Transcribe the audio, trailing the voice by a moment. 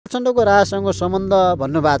प्रचण्डको राजासँग सम्बन्ध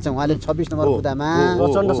भन्नुभएको छ उहाँले 26 नम्बर बुदामा।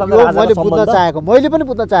 मैले बुझ्न चाहेको, मैले पनि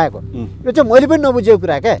बुझ्न चाहेको यो चाहिँ मैले पनि नबुझेको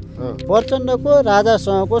कुरा क्या। प्रचण्डको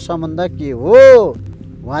राजासँगको सम्बन्ध के हो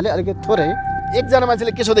उहाँले अलिकति थोरै। एकजना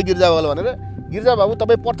मान्छेले के सोधे गिर्जा बाबुलाई भनेर, गिर्जा बाबु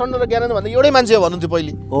तपाईँ प्रचण्ड र ज्ञानेन्द्र भन्दा एउटै मान्छे हो भन्नुहुन्थ्यो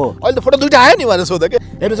पहिले, अहिले त फोटो दुइटा आयो नि भनेर सोध्यो क्या।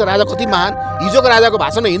 हेर्नुहोस् राजा कति महान, हिजोको राजाको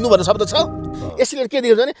भाषामा हिन्दू भन्ने शब्द छ। यसले के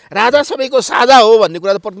देखिन्छ भने राजा सबैको साझा हो भन्ने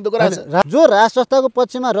कुरा त प्रचण्डको राजा। जो राज संस्थाको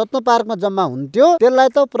पक्षमा रत्न पार्कमा जम्मा हुन्थ्यो त्यसलाई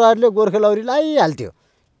त प्रहरीले गोर्खे लौरी लगाइहाल्थ्यो।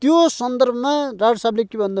 त्यो सन्दर्भमा डाक्टर साहबले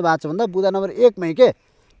के भन्नु भएको छ भन्दा बुदा नम्बर 1 मै के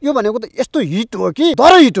यो भनेको त यस्तो हिट हो कि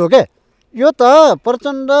तर हिट हो के। यो त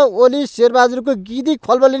प्रचण्ड ओली शेरबहादुरको गिदी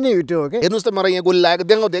खलबली नै हिट हो के। हेर्नुहोस् त मलाई यहाँ गोली लागेको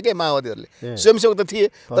देखाउँथ्यो क्या माओवादीहरूले, स्वयंसेवक त थिए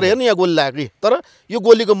तर हेर्नु यहाँ गोली लाग्यो कि। तर यो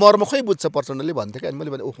गोलीको मर्म खै बुझ्छ प्रचण्डले भन्थ्यो क्या।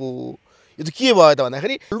 मैले भने ओहो यो त के भयो त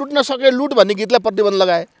भन्दाखेरि लुट्न सके लुट भन्ने गीतलाई प्रतिबन्ध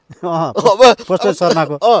लगाए। अब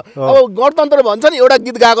गणतन्त्र भन्छ नि, एउटा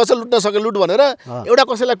गीत गाएको छ लुट्न सके लुट भनेर, एउटा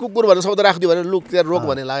कसैलाई कुकुर भनेर शब्द राखिदियो भने लुक त्यहाँ रोक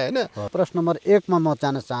भन्ने लाग्यो होइन। प्रश्न नम्बर 1 मा म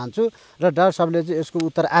जान चाहन्छु र डाक्टर साहबले चाहिँ यसको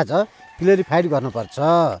उत्तर आज क्लियरिफाइड गर्नुपर्छ।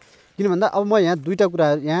 किन भन्दा अब म यहाँ दुईटा कुरा,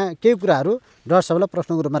 यहाँ केही कुराहरू डाक्टर साहबलाई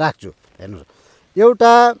प्रश्नको रूपमा राख्छु। हेर्नुहोस्,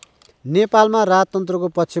 एउटा नेपालमा राजतन्त्रको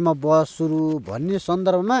पक्षमा बहस सुरु भन्ने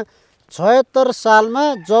सन्दर्भमा 76 सालमा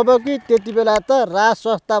जबकि त्यति बेला त राज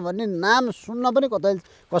संस्था भन्ने नाम सुन्न पनि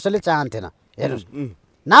कसैले चाहन्थेन। हेर्नुहोस्,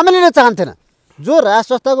 नामै लिन चाहन्थेन। जो राज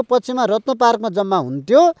संस्थाको पक्षमा रत्न पार्कमा जम्मा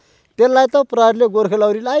हुन्थ्यो त्यसलाई त प्रहरीले गोर्खे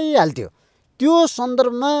लौरी लगाइहाल्थ्यो। त्यो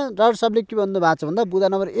सन्दर्भमा डाक्टर साहबले के भन्नु भएको छ भन्दा बुदा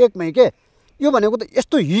नम्बर 1 मै के यो भनेको त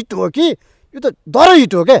यस्तो हिट हो कि यो त दह्रो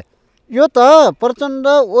हिट हो के। यो त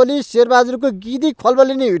प्रचण्ड ओली शेरबहादुरको गिदी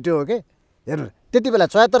खलबली नै हिट हो के। हेर्नुहोस् त्यति बेला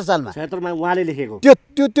 76 सालमा उहाँले लेखेको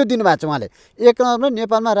त्यो दिनुभएको छ उहाँले। 1 नम्बरमा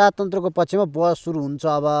नेपालमा राजतन्त्रको पक्षमा बहस सुरु हुन्छ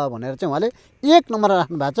अब भनेर चाहिँ उहाँले 1 नम्बरमा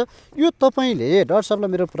राख्नु भएको छ। यो तपाईँले डाक्टर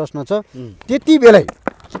साहबलाई मेरो प्रश्न छ, त्यति बेलै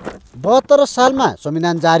 72 सालमा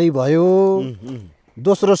संविधान जारी भयो,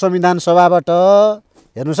 दोस्रो संविधान सभाबाट।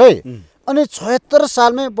 हेर्नुहोस् है, अनि 76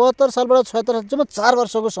 सालमै 72 सालबाट 76 साल जम्मा 4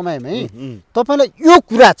 वर्षको समयमै तपाईँलाई यो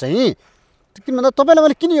कुरा चाहिँ किन भन्दा तपाईँलाई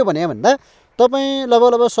मैले किन यो भने भन्दा तपाईँ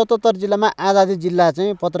लगभग 77 जिल्लामा आजादी जिल्ला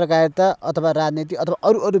चाहिँ पत्रकारिता अथवा राजनीति अथवा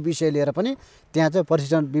अरू विषय लिएर पनि त्यहाँ चाहिँ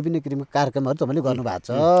प्रशिक्षण विभिन्न किसिमको कार्यक्रमहरू तपाईँले गर्नुभएको छ।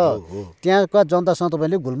 त्यहाँका जनतासँग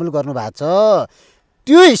तपाईँले घुलमुल गर्नुभएको छ।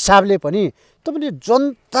 त्यो हिसाबले पनि तपाईँले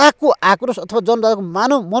जनताको आक्रोश अथवा जनताको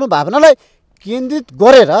मनोभावनालाई केन्द्रित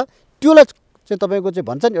गरेर त्यसलाई चाहिँ तपाईँको चाहिँ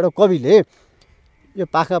भन्छ नि एउटा कविले यो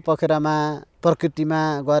पाखा पखेरामा प्रकृतिमा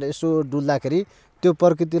गएर यसो डुल्दाखेरि त्यो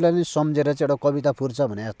प्रकृतिलाई नै सम्झेर चाहिँ एउटा कविता फुर्छ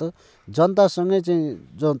भने जस्तो जनतासँगै चाहिँ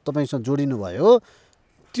जो तपाईँसँग जोडिनु भयो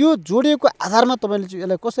त्यो जोडिएको आधारमा तपाईँले चाहिँ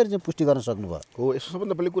यसलाई कसरी चाहिँ पुष्टि गर्न सक्नुभयो? हो, यसो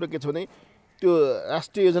सबभन्दा पहिलो कुरा के छ भने त्यो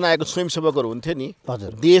राष्ट्रिय योजना आएको स्वयंसेवकहरू हुन्थे नि,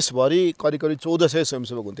 हजुर, देशभरि करिब 1400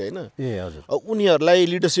 स्वयंसेवक हुन्थे होइन। हजुर, उनीहरूलाई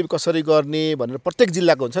लिडरसिप कसरी गर्ने भनेर प्रत्येक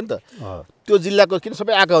जिल्लाको हुन्छ नि त। त्यो जिल्लाको किन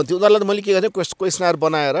सबै आएका हुन्थ्यो, उनीहरूलाई मैले के गरेँ क्वेसनर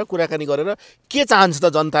बनाएर कुराकानी गरेर के चाहन्छ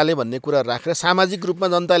त जनताले भन्ने कुरा राखेर सामाजिक रूपमा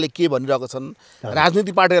जनताले के भनिरहेको छन्,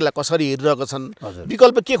 राजनीतिक पार्टीहरूलाई कसरी हेरिरहेको छन्,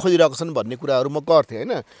 विकल्प के खोजिरहेको छन् भन्ने कुराहरू म गर्थेँ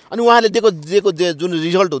होइन। अनि उहाँले दिएको जुन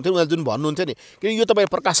रिजल्ट हुन्थ्यो उनीहरूले जुन भन्नुहुन्थ्यो नि, किन यो तपाईँ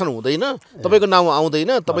प्रकाशन हुँदैन, तपाईँको नाउँ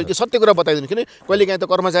आउँदैन, तपाईँको सत्य कुरा बताइदिनु, किन कहिले काहीँ त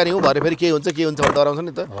कर्मचारी हौँ भरे फेरि के हुन्छ भनेर डराउँछ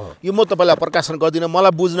नि त। यो म तपाईँलाई प्रकाशन गर्दिनँ,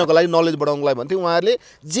 मलाई बुझ्नको लागि नलेज बढाउनको लागि भन्थेँ। उहाँहरूले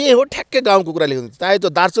जे हो ठ्याक्कै गाउँको कुरा लेख्नुहुन्थ्यो, चाहे त्यो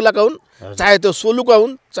दार्चुलाका हुन्, चाहे त्यो सोलुका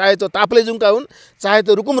हुन्, चाहे त्यो ताप्लेजुङका हुन्, चाहे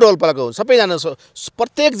त्यो रुकुम रोल्पाका हुन्, सबैजना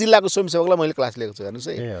प्रत्येक जिल्लाको स्वयंसेवकलाई मैले क्लास लिएको छु। हेर्नुहोस्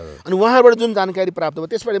है, अनि उहाँबाट जुन जानकारी प्राप्त भयो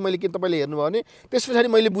त्यसबाट मैले के तपाईँले हेर्नुभयो भने त्यस पछाडि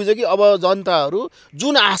मैले बुझेँ कि अब जनताहरू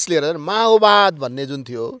जुन आश लिएर माओवाद भन्ने जुन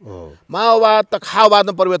थियो, माओवाद त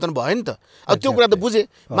खाओवादमा परिवर्तन भयो नि त। अब त्यो कुरा त बुझेँ,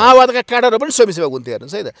 माओवादका क्याडरहरू पनि स्वयंसेवक हुन्थ्यो।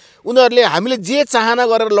 हेर्नुहोस् है त, उनीहरूले हामीले जे चाहना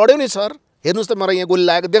गरेर लड्यौँ नि सर, हेर्नुहोस् त मलाई यहाँ गोली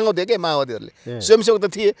लागेको देखाउँथ्यो क्या माओवादीहरूले, स्वयंसेवक त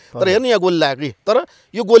थिए तर हेर्नु यहाँ गोली लाग्यो कि। तर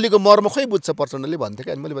यो गोलीको मर्म खै बुझ्छ प्रचण्डले भन्थ्यो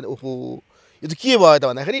क्या। मैले भने ओहो यो त के भयो त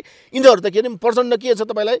भन्दाखेरि यिनीहरू त के अरे प्रचण्ड के छ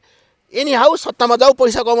तपाईँलाई एनी हाउ सत्तामा जाऊ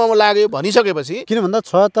पैसा कमाउन लाग्यो भनिसकेपछि, किन भन्दा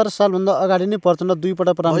 76 सालभन्दा अगाडि नै प्रचण्ड 2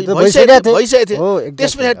 पटक प्रधानमन्त्री भइसकेको थियो।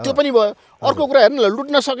 त्यस पछाडि त्यो पनि भयो। अर्को कुरा हेर्नु न,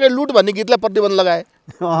 लुट्न सके लुट भन्ने गीतलाई प्रतिबन्ध लगाए।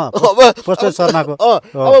 अब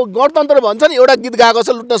गणतन्त्र भन्छ नि, एउटा गीत गाएको छ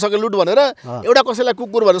लुट्न सके लुट भनेर, एउटा कसैलाई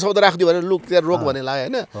कुकुर भनेर शब्द राखिदियो भने लुक त्यहाँ रोक भन्ने लाग्यो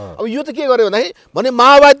होइन। अब यो त के गर्यो भन्दाखेरि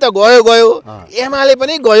माओवादी त गयो, एमाले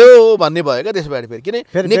पनि गयो भन्ने भयो क्या। त्यसबाट फेरि किन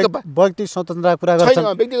व्यक्ति स्वतन्त्रता कुरा गर्छ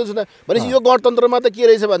छैन, व्यक्तिगत स्वतन्त्रता भनेपछि यो गणतन्त्रमा त के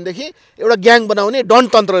रहेछ भनेदेखि एउटा ग्याङ बनाउने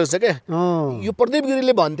डनतन्त्र रहेछ क्या। यो प्रदीप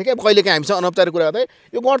गिरीले भन्थे क्या कहिले काहीँ हामीसँग अनौपचारिक कुरा गर्दा,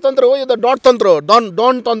 यो गणतन्त्र हो, यो त डनतन्त्र हो,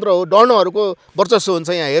 डनतन्त्र हो, डनहरूको वर्चस्व हुन्छ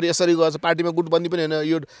यहाँ। हेर यसरी गएछ, पार्टीमा गुटबन्दी पनि होइन,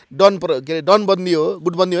 यो के अरे डनबन्दी हो,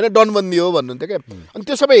 गुटबन्दी होइन डनबन्दी हो भन्नुहुन्थ्यो क्या। अनि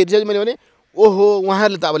त्यो सबै हेरिसकेपछि मैले भने ओहो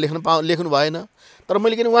उहाँहरूले त अब लेख्नु भएन। तर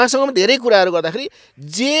मैले किन उहाँसँग पनि धेरै कुराहरू गर्दाखेरि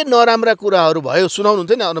जे नराम्रा कुराहरू भयो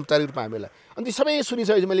सुनाउनुहुन्थ्यो नि अनौपचारिक रूपमा हामीलाई अनि ती सबै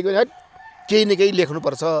सुनिसकेपछि मैले हट केही न केही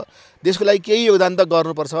लेख्नुपर्छ देशको लागि केही योगदान त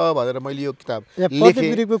गर्नुपर्छ भनेर मैले यो किताब प्रदीप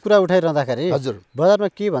गिरीको कुरा उठाइरहँदाखेरि हजुर बजारमा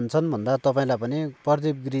के भन्छन् भन्दा तपाईँलाई पनि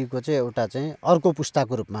प्रदीप गिरीको चाहिँ एउटा चाहिँ अर्को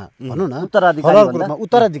पुस्ताको रूपमा भनौँ न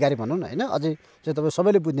उत्तराधिकारी भनौँ न होइन अझै चाहिँ तपाईँ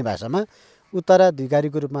सबैले बुझ्ने भाषामा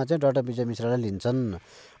उत्तराधिकारीको रूपमा चाहिँ डाक्टर विजय मिश्रालाई लिन्छन्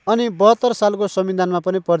अनि 72 सालको संविधानमा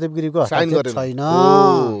पनि प्रदीप गिरीको हस्ताक्षर छैन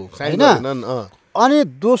होइन अनि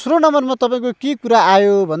दोस्रो नम्बरमा तपाईँको के कुरा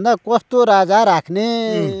आयो भन्दा कस्तो राजा राख्ने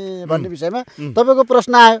भन्ने विषयमा तपाईँको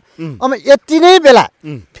प्रश्न आयो अब यति नै बेला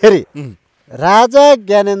फेरि राजा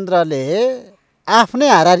ज्ञानेन्द्रले आफ्नै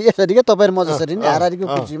हारारी यसरी के तपाईँ म जसरी नै हारारीको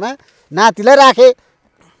कुर्सीमा नातिलाई राखे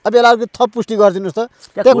अब यसलाई थप पुष्टि गरिदिनुहोस् त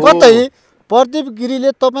त्यहाँ कतै प्रदीप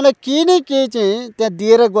गिरीले तपाईँलाई केही न केही चाहिँ त्यहाँ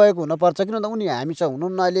दिएर गएको हुनपर्छ किन भन्दा उनी हामीसँग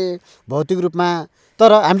हुनुहुन्न अहिले भौतिक रूपमा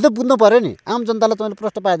तर हामीले त बुझ्नु पऱ्यो नि आम जनतालाई तपाईँले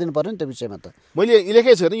प्रश्न पाइदिनु पऱ्यो नि त्यो विषयमा त मैले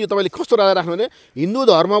लेखेको छु नि यो तपाईँले कस्तो राजा राख्नु भने हिन्दू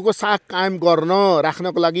धर्मको साख कायम गर्न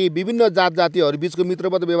राख्नको लागि विभिन्न जात जातिहरू बिचको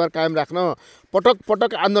मित्रवत व्यवहार कायम राख्न पटक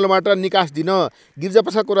पटक आन्दोलनबाट निकास दिन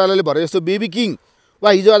गिरिजाप्रसाद कोइरालाले भने जस्तो बेबी किङ वा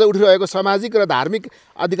हिजो आज उठिरहेको सामाजिक र धार्मिक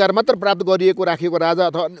अधिकार मात्र प्राप्त गरिएको राखिएको राजा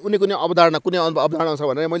अथवा कुनै अवधारणा छ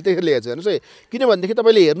भनेर मैले त्यही लेखेको छु हेर्नुहोस् है किनभनेदेखि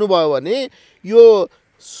तपाईँले हेर्नुभयो भने यो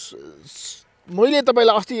मैले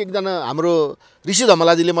तपाईँलाई अस्ति एकजना हाम्रो ऋषि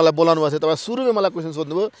धमलाजीले मलाई बोलाउनु भएको थियो तपाईँ सुरुमै मलाई क्वेसन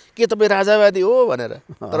सोध्नुभयो के तपाईँ राजावादी हो भनेर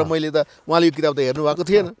तर मैले त उहाँले यो किताब त हेर्नु भएको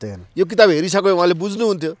थिएन यो किताब हेरिसक्यो उहाँले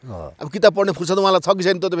बुझ्नुहुन्थ्यो अब किताब पढ्ने फुर्सद उहाँलाई छ कि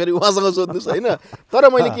छैन त फेरि उहाँसँग सोध्नुहोस् होइन तर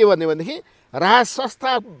मैले के भन्ने भनेदेखि राज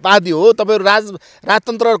संस्थावादी हो तपाईँहरू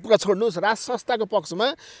राजतन्त्र कुरा छोड्नुहोस् राज संस्थाको पक्षमा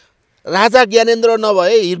राजा ज्ञानेन्द्र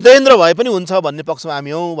नभए हृदयेन्द्र भए पनि हुन्छ भन्ने पक्षमा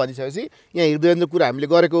हामी हौँ भनिसकेपछि यहाँ हृदयेन्द्र कुरा हामीले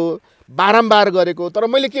गरेको बारम्बार गरेको तर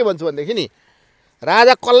मैले के भन्छु भनेदेखि नि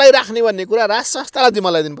राजा कसलाई राख्ने भन्ने कुरा राज संस्थालाई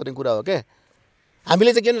जिम्मेवारी दिनुपर्ने कुरा हो क्या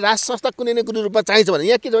हामीले चाहिँ के भने राज संस्था कुनै न कुनै रूपमा चाहिन्छ भने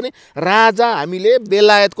यहाँ के छ भने राजा हामीले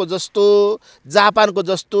बेलायतको जस्तो जापानको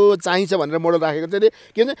जस्तो चाहिन्छ भनेर मोडल राखेको चाहिँ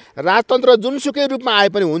के भन्छ राजतन्त्र जुनसुकै रूपमा आए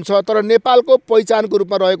पनि हुन्छ तर नेपालको पहिचानको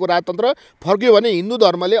रूपमा रहेको राजतन्त्र फर्क्यो भने हिन्दू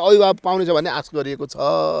धर्मले अभिभाव पाउनेछ भन्ने आश गरिएको छ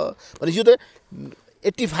भनेपछि यो त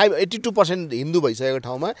 82% हिन्दू भइसकेको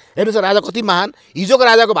ठाउँमा हेर्नुहोस् राजा कति महान हिजोको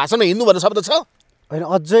राजाको भाषामा हिन्दू भन्ने शब्द छ होइन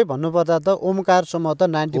अझै भन्नुपर्दा त ओमकार समूह त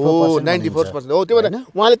 94% हो त्यो भने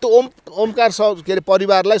उहाँले त ओमकार के अरे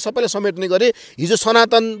परिवारलाई सबैले समेट्ने गरी हिजो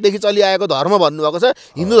सनातनदेखि चलिआएको धर्म भन्नुभएको छ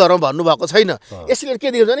हिन्दू धर्म भन्नुभएको छैन यसले के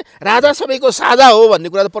देखिन्छ भने राजा सबैको साझा हो भन्ने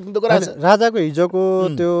कुरा त प्रतिनिधित्व गराएको छ राजाको हिजोको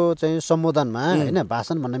त्यो चाहिँ सम्बोधनमा होइन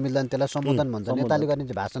भाषण भन्न मिल्दैन त्यसलाई सम्बोधन भन्छ नेपाली गर्ने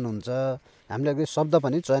चाहिँ भाषण हुन्छ हामीले शब्द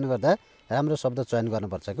पनि चयन गर्दा राम्रो शब्द चयन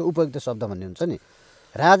गर्नुपर्छ कि उपयुक्त शब्द भन्ने हुन्छ नि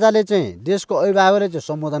राजाले चाहिँ देशको अभिभावकले चाहिँ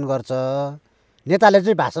सम्बोधन गर्छ नेताले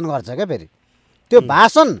चाहिँ भाषण गर्छ क्या फेरि त्यो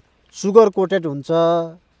भाषण सुगर कोटेड हुन्छ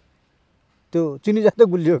त्यो चिनी जस्तो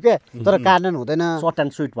गुलियो क्या तर कार्यान्वयन हुँदैन सर्ट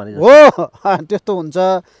एन्ड स्विट भने हो त्यस्तो हुन्छ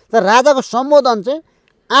तर राजाको सम्बोधन चाहिँ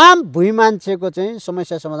आम भुइँ मान्छेको चाहिँ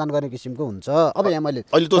समस्या समाधान गर्ने किसिमको हुन्छ अब यहाँ मैले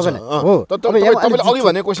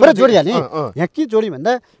जोडिहालेँ यहाँ के जोडी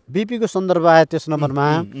भन्दा बिपीको सन्दर्भ आयो त्यस नम्बरमा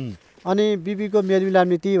अनि बिपीको मेलमिलाप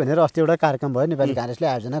नीति भनेर अस्ति एउटा कार्यक्रम भयो नेपाली काङ्ग्रेसले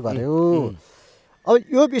आयोजना गर्यो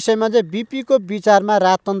अब यो विषयमा चाहिँ बिपीको विचारमा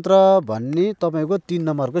राजतन्त्र भन्ने तपाईँको 3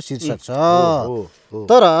 नम्बरको शीर्षक छ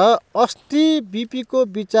तर अस्ति बिपीको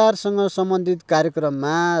विचारसँग सम्बन्धित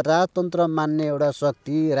कार्यक्रममा राजतन्त्र मान्ने एउटा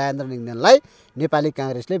शक्ति राजेन्द्र निगदेनलाई नेपाली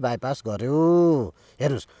काङ्ग्रेसले बाइपास गर्यो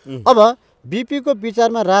हेर्नुहोस् अब बिपीको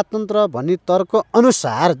विचारमा राजतन्त्र भन्ने तर्क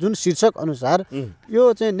अनुसार जुन शीर्षक अनुसार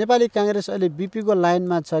यो चाहिँ नेपाली काङ्ग्रेस अहिले बिपीको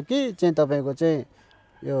लाइनमा छ कि चाहिँ तपाईँको चाहिँ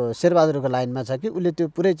यो शेरबहादुरको लाइनमा छ कि उसले त्यो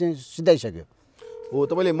पुरै चाहिँ सिधाइसक्यो हो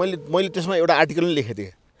तपाईँले मैले त्यसमा एउटा आर्टिकल पनि लेखेको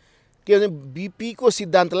थिएँ के भने बिपीको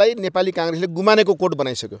सिद्धान्तलाई नेपाली काङ्ग्रेसले गुमानेको कोट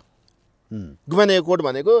बनाइसक्यो गुमानेको कोट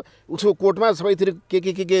भनेको उसको कोटमा सबैतिर के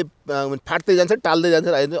फाट्दै जान्छ टाल्दै जान्छ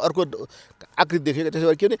अर्को आकृति देखेको त्यसो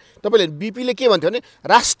भए के भने तपाईँले बिपीले के भन्थ्यो भने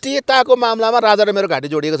राष्ट्रियताको मामलामा राजा र मेरो घाँटी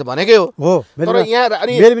जोडिएको छ भनेकै हो तर यहाँ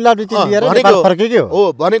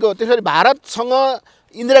भनेको त्यसरी भारतसँग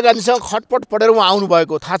इन्दिरा गान्धीसँग खटपट पढेर उहाँ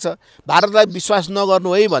आउनुभएको थाहा छ भारतलाई विश्वास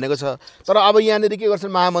नगर्नु है भनेको छ तर अब यहाँनिर के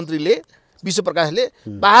गर्छन् महामन्त्रीले विश्वप्रकाशले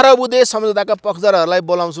 12 बुँदे सम्झौताका पक्षधरहरूलाई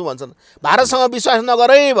बोलाउँछु भन्छन् भारतसँग विश्वास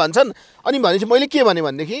नगरै भन्छन् अनि भनेपछि मैले के भने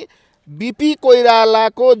भनेदेखि बिपी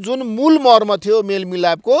कोइरालाको जुन मूल मर्म थियो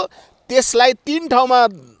मेलमिलापको त्यसलाई 3 ठाउँमा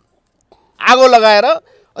आगो लगाएर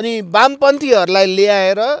अनि वामपन्थीहरूलाई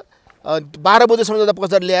ल्याएर 12 बुँदे सम्झौता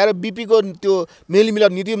पक्षधर ल्याएर बिपीको त्यो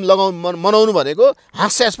मेलमिलाप नीति मनाउनु भनेको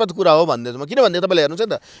हास्यास्पद कुरा हो भन्दै म किन भन्दै तपाईँले हेर्नुहोस्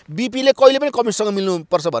नि त बिपीले कहिले पनि कम्युनिस्टसँग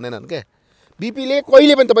मिल्नुपर्छ भनेनन् क्या बिपीले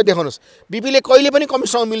कहिले पनि तपाईँ देखाउनुहोस् बिपीले कहिले पनि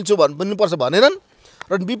कम्युनिस्टसँग मिल्छु भन्नुपर्छ भनेनन्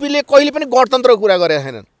र बिपीले कहिले पनि गणतन्त्रको कुरा गरेका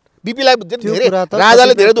छैनन् बीपीलाई त्यो धेरै कुरा त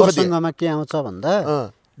राजाले धेरै दुःख दिए प्रसङ्गमा के आउँछ भन्दा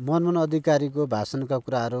मनमोहन अधिकारीको भाषणका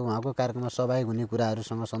कुराहरू उहाँको कार्यक्रममा सहभागी हुने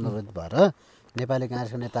कुराहरूसँग सन्दर्भित भएर नेपाली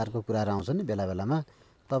काङ्ग्रेसका नेताहरूको कुराहरू आउँछ नि बेला बेलामा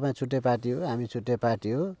तपाईँ छुट्टै पार्टी हो हामी छुट्टै पार्टी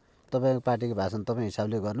हो तपाईँको पार्टीको भाषण तपाईँ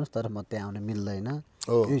हिसाबले गर्नुहोस् तर म त्यहाँ आउन मिल्दैन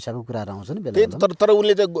यो हिसाबको कुराहरू आउँछ नि बेला तर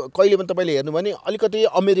उनले चाहिँ कहिले पनि तपाईँले हेर्नु भने अलिकति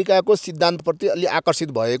अमेरिकाको सिद्धान्तप्रति अलि आकर्षित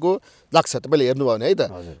भएको लाग्छ तपाईँले हेर्नुभयो भने है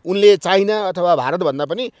त उनले चाइना अथवा भारतभन्दा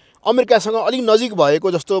पनि अमेरिकासँग अलिक नजिक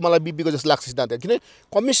भएको जस्तो मलाई बिपीको जस्तो लाग्छ सिद्धान्त किन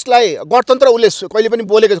कम्युनिस्टलाई गणतन्त्र उसले कहिले पनि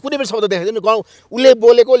बोलेको कुनै पनि शब्द देखाइदिनु उसले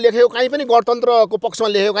बोलेको लेखेको कहीँ पनि गणतन्त्रको पक्षमा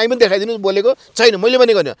लेखेको कहीँ पनि देखाइदिनु बोलेको छैन मैले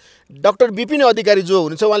भनेको होइन डाक्टर बिपिन अधिकारी जो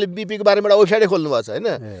हुनुहुन्छ उहाँले बिपीको बारेमा एउटा वेबसाइटै खोल्नुभएको छ होइन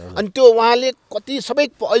अनि त्यो उहाँले कति सबै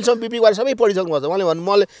अहिलेसम्म बिपीको बारे सबै पढिसक्नु भएको छ उहाँले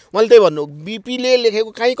मैले त्यही भन्नु बिपीले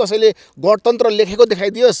लेखेको कहीँ कसैले गणतन्त्र लेखेको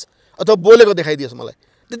देखाइदियोस् अथवा बोलेको देखाइदियोस् मलाई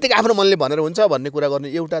त्यतिकै आफ्नो मनले भनेर हुन्छ भन्ने कुरा गर्ने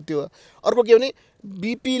एउटा त्यो अर्को के भने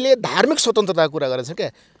बिपीले धार्मिक स्वतन्त्रताको कुरा गरेछ क्या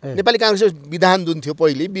नेपाली काङ्ग्रेसको विधान जुन थियो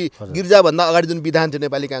पहिले गिर्जाभन्दा अगाडि जुन विधान थियो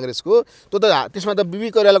नेपाली काङ्ग्रेसको त्यो त त्यसमा त बिपी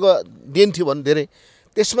कोइरालाको देन थियो भने धेरै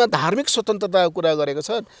त्यसमा धार्मिक स्वतन्त्रताको कुरा गरेको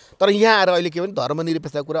छ तर यहाँ आएर अहिले के भने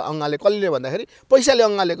धर्मनिरपेक्षताको कुरा अँगाले कसले भन्दाखेरि पैसाले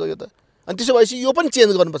अँगालेको यो त अनि त्यसो भएपछि यो पनि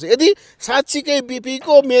चेन्ज गर्नुपर्छ यदि साँच्चीकै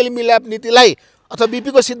बिपीको मेलमिलाप नीतिलाई अथवा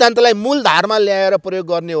बिपीको सिद्धान्तलाई मूल धारमा ल्याएर प्रयोग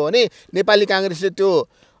गर्ने हो भने नेपाली काङ्ग्रेसले त्यो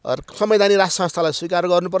संवैधानिक राष्ट्र संस्थालाई स्वीकार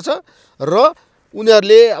गर्नुपर्छ र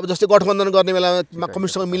उनीहरूले अब जस्तै गठबन्धन गर्ने बेलामा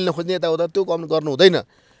कम्युनिस्टसँग मिल्न खोज्ने यताउता त्यो काम गर्नु हुँदैन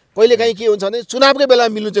कहिलेकाहीँ के हुन्छ भने चुनावकै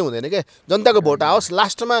बेलामा मिल्नु चाहिँ हुँदैन क्या जनताको भोट आओस्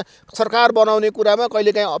लास्टमा सरकार बनाउने कुरामा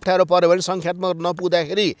कहिलेकाहीँ अप्ठ्यारो पऱ्यो भने सङ्ख्यात्मक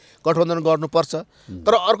नपुग्दाखेरि गठबन्धन गर्नुपर्छ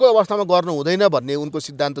तर अर्को अवस्थामा गर्नु हुँदैन भन्ने उनको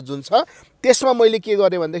सिद्धान्त जुन छ त्यसमा मैले के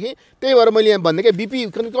गरेँ भनेदेखि त्यही भएर मैले यहाँ भन्ने क्या बिपी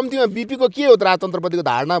कम्तीमा बिपीको के हो त राजतन्त्रप्रतिको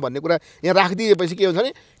धारणा भन्ने कुरा यहाँ राखिदिएपछि के हुन्छ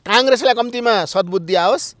भने काङ्ग्रेसलाई कम्तीमा सद्बुद्धि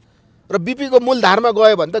आओस् र बिपीको मूल धारमा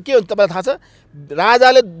गयो भने त के हुन्छ तपाईँलाई थाहा छ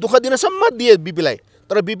राजाले दुःख दिनसम्म दिए बिपीलाई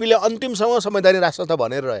तर बिपीले अन्तिमसम्म संवैधानिक राष्ट्र संस्था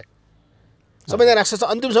भनेर रहे संवैधानिक राष्ट्र संस्था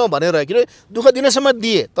अन्तिमसम्म भनेर रहे किनभने दुःख दिनसम्म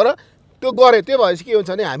दिए तर त्यो गरे त्यो भएपछि के हुन्छ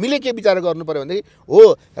भने हामीले के विचार गर्नु पर्यो भनेदेखि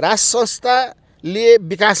हो राष्ट्र संस्थाले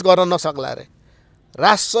विकास गर्न नसक्ला अरे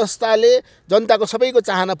राष्ट्र संस्थाले जनताको सबैको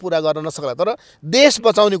चाहना पुरा गर्न नसक्ला तर देश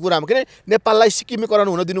बचाउने कुरामा किन नेपाललाई सिक्किमीकरण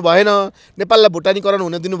हुन दिनु भएन नेपाललाई भुटानीकरण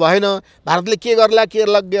हुन दिनु भएन भारतले के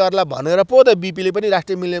गर्ला भनेर पो त बिपीले पनि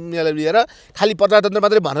राष्ट्रिय मूल्य लिएर खालि प्रजातन्त्र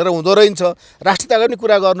मात्रै भनेर हुँदो रहेछ राष्ट्रियताको पनि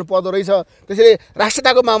कुरा गर्नु पर्दो रहेछ त्यसैले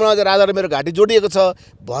राष्ट्रियताको मामलामा चाहिँ राजा र मेरो घाँटी जोडिएको छ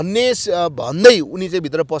भन्दै उनी चाहिँ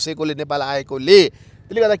भित्र पसेकोले नेपाल आएकोले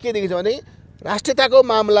त्यसले गर्दा के देखिन्छ भने राष्ट्रियताको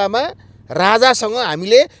मामलामा राजासँग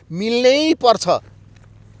हामीले मिल्नै पर्छ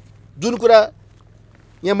जुन कुरा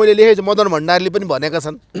यहाँ मैले लेखेको छु मदन भण्डारीले पनि भनेका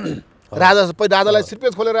छन् राजालाई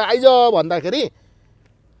सिर्पेस खोलेर आइज भन्दाखेरि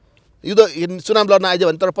युद्ध चुनाव लड्न आइज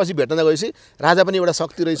भने तर पछि भेट्न गएपछि राजा पनि एउटा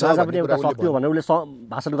शक्ति रहेछ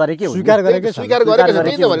भाषण गरेकै स्वीकार गरेको छ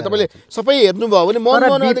त्यही त भने तपाईँले सबै हेर्नुभयो भने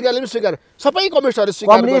मनमोहन अधिकारीले पनि स्वीकार सबै कम्युनिस्टहरू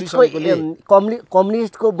स्वीकार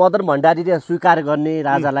कम्युनिस्टको मदन भण्डारीले स्वीकार गर्ने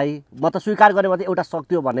राजालाई म त स्वीकार गरेँ मात्रै एउटा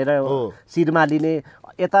शक्ति हो भनेर शिरमा लिने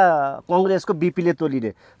यता कङ्ग्रेसको बिपीले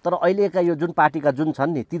तोलिने तर अहिलेका यो जुन पार्टीका जुन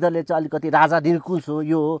छन् नि तिनीहरूले चाहिँ अलिकति राजा निरकुश हो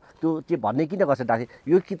यो त्यो चाहिँ भन्ने किन गर्छ डाके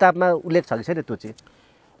यो किताबमा उल्लेख छ कि छैन त्यो चाहिँ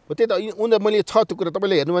त्यही त उनीहरू मैले छ त्यो कुरा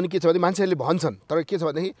तपाईँले हेर्नु भने के छ भने मान्छेहरूले भन्छन् तर के छ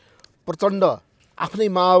भनेदेखि प्रचण्ड आफ्नै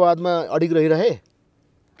माओवादमा अडिग रहिरहे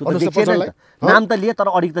नाम त लिए तर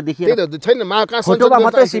अडिग त देखिए छैन फोटोमा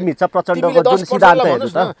मात्रै सीमित छ प्रचण्डको जुन सिद्धान्तहरू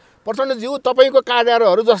त प्रचण्डज्यू तपाईँको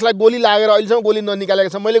कार्यालयहरू जसलाई गोली लागेर अहिलेसम्म गोली ननिकालेको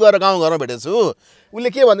छ मैले गएर गाउँघरमा भेटेको छु उसले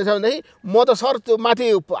के भन्दैछ भनेदेखि म त सर त्यो माथि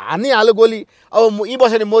हानिहाल्यो गोली अब यहीँ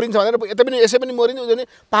बस्यो भने मोरिन्छ भनेर यता पनि यसै पनि मोरिन्छ भने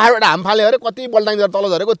पाहाडबाट हाम फाल्यो अरे कति बल्टाङ गरेर तल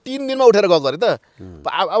झरेको 3 दिनमा उठेर गएको अरे त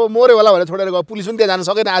अब मऱ्यो होला भनेर छोडेर गयो पुलिस पनि त्यहाँ जान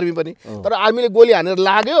सकेन आर्मी पनि तर आर्मीले गोली हानेर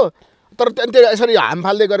लाग्यो तर त्यो यसरी हाम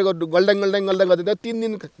फाल्दै गरेको गल्डाङ गर्दै 3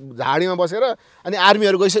 दिन झाडीमा बसेर अनि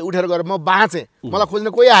आर्मीहरू गइसके उठेर गएर म बाँचेँ मलाई खोज्न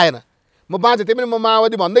कोही आएन म बाँचेँ त्यही पनि म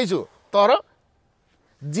माओवादी भन्दैछु तर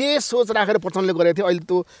जे सोच राखेर प्रचण्डले गरेको थियो अहिले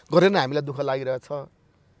त्यो गरेर हामीलाई दुःख लागिरहेछ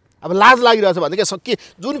अब लाज लागिरहेछ भने के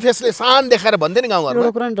जुन फेसले सान देखाएर भन्थे नि गाउँघरमा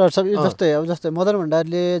एउटा कुरा नि डाक्टर साहब जस्तै मदन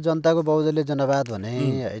भण्डारीले जनताको बहुदलीय जनवाद भने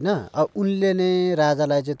होइन अब उनले नै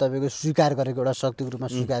राजालाई चाहिँ तपाईँको स्वीकार गरेको एउटा शक्तिको रूपमा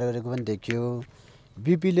स्वीकार गरेको पनि देखियो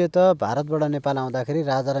बिपीले त भारतबाट नेपाल आउँदाखेरि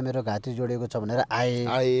राजा र मेरो घाँटी जोडिएको छ भनेर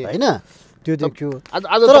आए होइन त्यो देखियो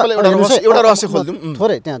एउटा रहस्य खोल्दिउँ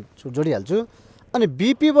थोरै त्यहाँ जोडिहाल्छु अनि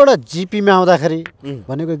बिपीबाट जिपीमा आउँदाखेरि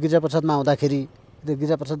भनेको गिरिजाप्रसादमा आउँदाखेरि त्यो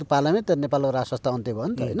गिरिजाप्रसादको पालामै त नेपालको राष्ट्र संस्था अन्त्य भयो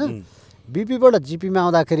नि त होइन बिपीबाट जिपीमा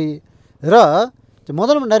आउँदाखेरि र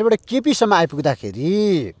मदन भण्डारीबाट केपीसम्म आइपुग्दाखेरि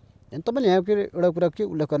तपाईँले यहाँ एउटा कुरा के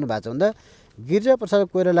उल्लेख गर्नु भएको छ भन्दा गिरिजाप्रसाद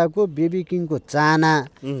कोइरालाको बेबी किङको चाहना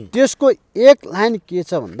त्यसको एक लाइन के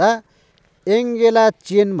छ भन्दा एङ्गेला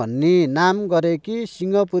चेन भन्ने नाम गरेकी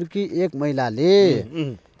सिङ्गापुरकी एक महिलाले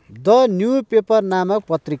द न्यू पेपर नामक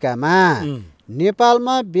पत्रिकामा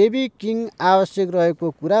नेपालमा बेबी किङ आवश्यक रहेको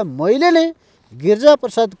कुरा मैले नै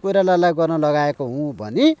गिरिजाप्रसाद कोइरालालाई गर्न लगाएको हुँ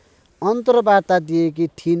भनी अन्तर्वार्ता दिएकी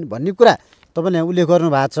थिइन् भन्ने कुरा तपाईँले यहाँ उल्लेख गर्नु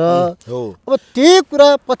भएको छ। अब त्यही कुरा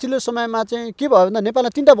पछिल्लो समयमा चाहिँ के भयो भन्दा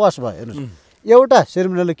नेपालमा 3टा बहस भयो हेर्नुहोस्। एउटा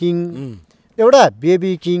सेरेमोनियल किङ, एउटा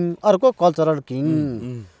बेबी किङ, अर्को कल्चरल किङ।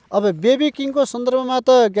 अब बेबी किङको सन्दर्भमा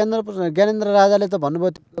त ज्ञानेन्द्र राजाले त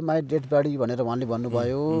भन्नुभयो माई डेड बडी भनेर उहाँले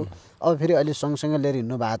भन्नुभयो। अब फेरि अहिले सँगसँगै लिएर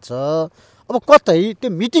हिँड्नु भएको छ। अब कतै त्यो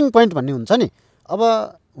मिटिङ पोइन्ट भन्ने हुन्छ नि, अब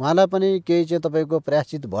उहाँलाई पनि केही चाहिँ तपाईँको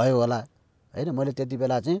प्रयासित भयो होला होइन। मैले त्यति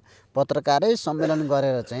बेला चाहिँ पत्रकारै सम्मेलन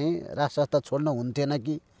गरेर चाहिँ राज संस्था छोड्न हुन्थेन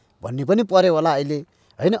कि भन्ने पनि पर्यो होला अहिले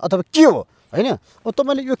होइन, अथवा के हो होइन। अब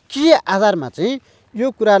तपाईँले यो के आधारमा चाहिँ यो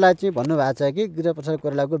कुरालाई चाहिँ भन्नुभएको छ कि गिरिजाप्रसाद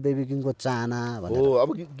कोइरालाको बेबी किङको चाहना भनेर। हो, अब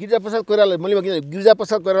गिरिजाप्रसाद कोइराला मैले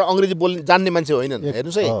गिरिजाप्रसाद कोइराला अङ्ग्रेजी बोल्ने जान्ने मान्छे होइनन्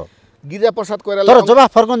हेर्नुहोस् है। गिरिजाप्रसाद कोइराला तर जवाफ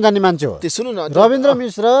फर्काउन जान्ने मान्छे हो। त्यो सुन्नु न, रविन्द्र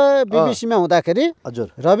मिश्र बिबिसीमा हुँदाखेरि हजुर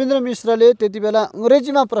रविन्द्र मिश्रले त्यति बेला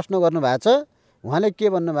अङ्ग्रेजीमा प्रश्न गर्नुभएको छ। उहाँले के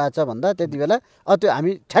भन्नुभएको छ भन्दा त्यति बेला त्यो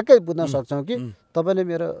हामी ठ्याक्कै बुझ्न सक्छौँ कि तपाईँले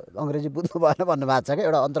मेरो अङ्ग्रेजी बुझ्नु भएन भन्नुभएको छ क्या,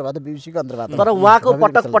 एउटा अन्तर्वार्ता बिबिसीको अन्तर्वार्ता। तर उहाँको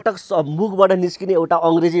पटक पटक मुखबाट निस्किने एउटा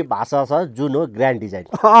अङ्ग्रेजी भाषा छ जुन हो ग्रान्ड डिजाइन।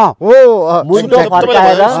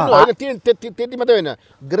 त्यति मात्रै होइन,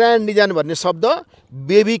 ग्रान्ड डिजाइन भन्ने शब्द,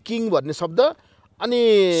 बेबी किङ भन्ने शब्द, अनि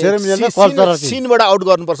सिनबाट आउट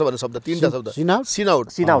गर्नुपर्छ भन्ने शब्द, 3टा शब्द। सिन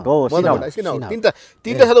आउट तिनवटा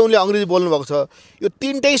शब्द उनले अङ्ग्रेजी बोल्नु भएको छ। यो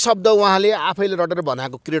 3टै शब्द उहाँले आफैले रटेर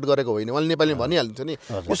बनाएको क्रिएट गरेको होइन, उहाँले नेपालीमा भनिहालिन्छ नि।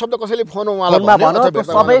 यो शब्द कसैले फोनमा उहाँलाई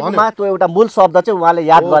सबैमा त्यो एउटा मूल शब्द चाहिँ उहाँले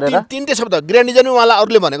याद गरेर 3टै शब्द, ग्रान्ड डिजाइन उहाँलाई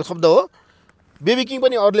अरूले भनेको शब्द हो, बेबी किङ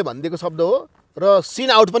पनि अरूले भनिदिएको शब्द हो, र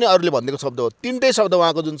सिन आउट पनि अरूले भनिदिएको शब्द हो। 3टै शब्द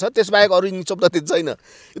उहाँको जुन छ, त्यसबाहेक अरू शब्द त्यो छैन।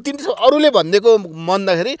 यो 3टै शब्द अरूले भनिदिएको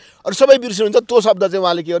भन्दाखेरि अरू सबै बिर्सिनुहुन्छ। त्यो शब्द चाहिँ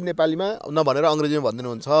उहाँले के गर्नु नेपालीमा नभनेर अङ्ग्रेजीमा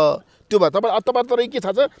भनिदिनुहुन्छ। त्यो भयो तपाईँ के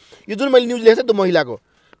थाहा छ, यो जुन मैले न्युज लेखेको छ त्यो महिलाको,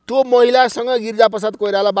 त्यो महिलासँग गिरिजाप्रसाद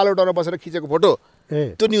कोइराला बालुटामा बसेर खिचेको फोटो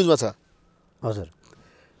त्यो न्युजमा छ हजुर।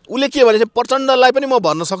 उसले के भनेपछि प्रचण्डलाई पनि म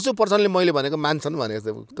भन्न सक्छु, प्रचण्डले मैले भनेको मान्छन्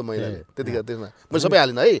भनेको त्यो महिलाले त्यतिखेर त्यसमा मैले सबै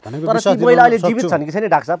हालिनँ है। तर ती महिला अहिले जीवित छन् कि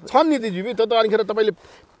छैन डाक्टर साहब? छन् नि त्यो जीवित। त अनिखेर तपाईँले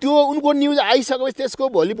त्यो उनको न्युज आइसकेपछि त्यसको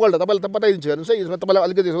भोलिपल्ट तपाईँलाई त बताइदिन्छु हेर्नुहोस् है, यसमा तपाईँलाई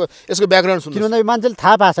अलिकति यसको ब्याकग्राउन्ड सुन्नु। किनभने मान्छेले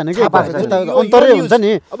थाहा पाएको छैन कि अन्तरै हुन्छ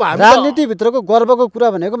नि। राजनीतिभित्रको गर्वको कुरा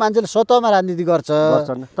भनेको मान्छेले सतहमा राजनीति गर्छ,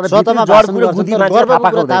 सतहमा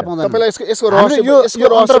तपाईँलाई यसको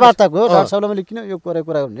अन्तर्वार्ताको डाक्टर साहबलाई मैले किन यो कुरा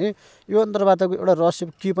भने यो अन्तर्वार्ताको एउटा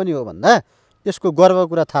रहस्य के पनि हो भन्दा यसको गर्वको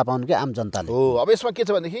कुरा थाहा पाउनु कि आम जनताले हो। अब यसमा के छ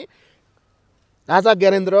भनेदेखि राजा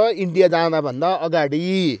ज्ञानेन्द्र इन्डिया जाँदाभन्दा अगाडि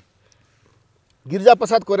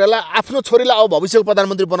गिरिजाप्रसाद कोइराला आफ्नो छोरीलाई अब भविष्यको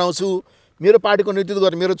प्रधानमन्त्री बनाउँछु, मेरो पार्टीको नेतृत्व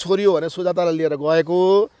गर्ने मेरो छोरी हो भनेर सुजातालाई लिएर गएको।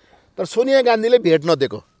 तर सोनिया गान्धीले भेट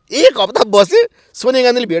नदिएको, 1 हप्ता बसे, सोनिया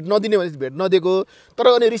गान्धीले भेट नदिने भनेपछि भेट नदिएको। तर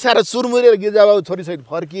अनि रिसाएर चुरमुरेर गिरिजाबाबु छोरीसहित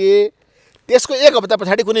फर्किए। त्यसको 1 हप्ता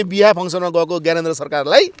पछाडि कुनै बिहा फङ्सनमा गएको ज्ञानेन्द्र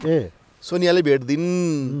सरकारलाई सोनियाले भेट दिन्।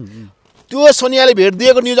 त्यो सोनियाले भेट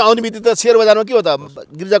दिएको न्युज आउने बित्तिकै त सेयर बजारमा के हो त,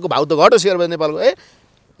 गिरिजाको भाउ त घट्यो सेयर बजार नेपालको।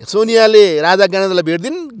 सोनियाले राजा ज्ञानेन्द्रलाई भेट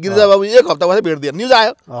दिन्, गिरिजाबाबु 1 हप्ता बाद भेट दिए, न्युज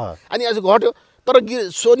आयो। अनि आज घट्यो। तर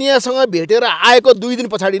सोनियासँग भेटेर आएको 2 दिन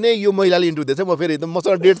पछाडि नै यो महिलाले इन्टरभ्यू दिएछ। म फेरि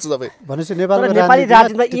मसँग डेट छ सबै। भनेपछि नेपाली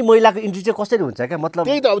राजनीतिमा यी महिलाको इन्ट्री चाहिँ कसरी हुन्छ क्या? मतलब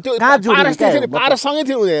त्यही त अब त्यो पारसँगै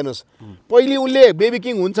थियो हेर्नुहोस्। पहिले उनले बेबी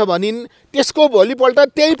किङ हुन्छ भनिन्, त्यसको भोलिपल्ट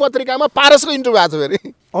त्यही पत्रिकामा पारसको इन्टरभ्यू आएको छ फेरि।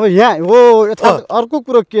 अब यहाँ हो अर्को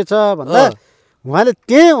कुरो के छ भन्दा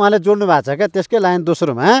उहाँले जोड्नु भएको छ क्या त्यसकै लाइन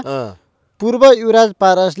दोस्रोमा, पूर्व युवराज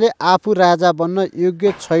पारसले आफू राजा बन्न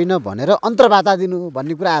योग्य छैन भनेर अन्तर्वार्ता दिनु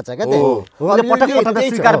भन्ने कुरा आएको छ क्या।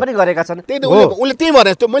 स्वीकार पनि गरेका छन्। त्यही त उसले त्यही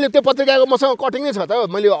भने त्यो मैले त्यो पत्रिकाको मसँग कटिङ नै छ त,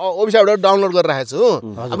 मैले वेबसाइटबाट डाउनलोड गरेर राखेको छु।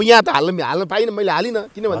 अब यहाँ त हाल्न पाइनँ, मैले हालिनँ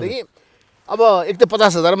किनभनेदेखि अब एक त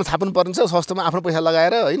 50,000मा छाप्नु पर्ने छ, सस्तोमा आफ्नो पैसा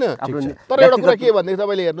लगाएर होइन। तर एउटा कुरा के भनेदेखि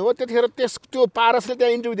तपाईँले हेर्नुभयो त्यतिखेर त्यो पारसले त्यहाँ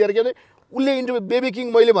इन्टरभ्यू दिएर के भने उसले इन्टरभ्यू बेबी किङ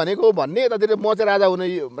मैले भनेको भन्ने, यतातिर म चाहिँ राजा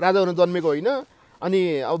हुन जन्मेको होइन,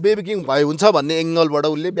 अनि अब बेबी किङ भयो हुन्छ भन्ने एङ्गलबाट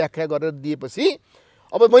उसले व्याख्या गरेर दिएपछि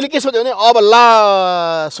अब मैले के सोचेँ भने अब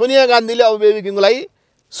ला सोनिया गान्धीले अब बेबी किङलाई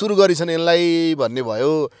सुरु गरिछन् यसलाई भन्ने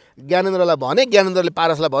भयो। ज्ञानेन्द्रलाई भने, ज्ञानेन्द्रले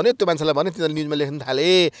पारसलाई भन्यो, त्यो मान्छेलाई भन्यो, तिनीहरूले न्युजमा लेख्न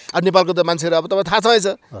थाले। अब नेपालको त मान्छेहरू अब तपाईँ थाहा छँदैछ।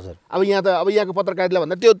 अब यहाँ त अब यहाँको पत्रकारितालाई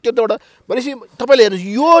भन्दा त्यो एउटा भनेपछि तपाईँले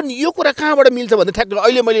हेर्नुहोस् यो कुरा कहाँबाट मिल्छ भन्दा ठ्याक्क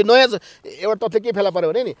अहिले मैले नयाँ एउटा तथ्य के फेला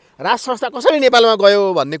पऱ्यो भने नि राज संस्था कसरी नेपालमा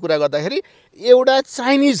गयो भन्ने कुरा गर्दाखेरि एउटा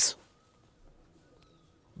चाइनिज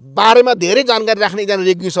बारेमा धेरै जानकारी राख्ने एकजना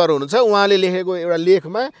रेग्मी सर हुनुहुन्छ, उहाँले लेखेको एउटा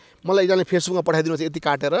लेखमा मलाई एकजनाले फेसबुकमा पठाइदिनुहोस् यति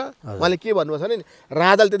काटेर। उहाँले के भन्नुभएको छ भने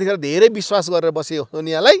राजाले त्यतिखेर धेरै विश्वास गरेर बस्यो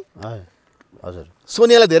सोनियालाई, हजुर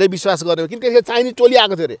सोनियालाई धेरै विश्वास गर्यो किन त्यसले चाइनिज टोली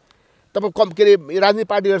आएको थियो अरे तपाईँ के अरे राजनीतिक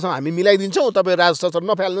पार्टीहरूसँग हामी मिलाइदिन्छौँ तपाईँ राजशास्त्र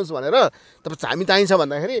नफाल्नुहोस् भनेर तपाईँ हामी चाहिन्छ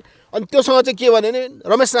भन्दाखेरि अनि त्योसँग चाहिँ के भन्यो भने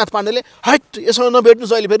रमेशनाथ पाण्डेले हट यससँग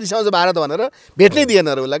नभेट्नुहोस् अहिले फेरि रिसाउँछ भारत भनेर भेट्नै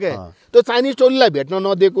दिएन अरे उसलाई क्या त्यो चाइनिज टोलीलाई भेट्न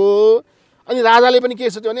नदिएको अनि राजाले पनि के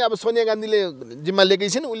सोच्यो भने अब सोनिया गान्धीले जिम्मा लिएकै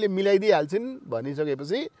छिन् उसले मिलाइदिइहाल्छिन्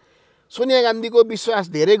भनिसकेपछि सोनिया गान्धीको विश्वास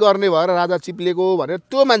धेरै गर्ने भएर राजा चिप्लेको भनेर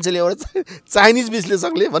त्यो मान्छेले एउटा चाइनिज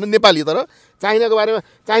विश्लेषकले भनौँ नेपाली तर चाइनाको बारेमा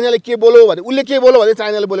चाइनाले के बोल्यो भने उसले के बोल्यो भने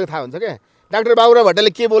चाइनाले बोलेको थाहा हुन्छ क्या डाक्टर बाबुराव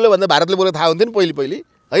भट्टले के बोल्यो भन्दा भारतले बोलेको थाहा हुन्थ्यो नि पहिले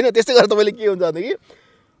होइन त्यस्तै गरेर तपाईँले के हुन्छ भनेदेखि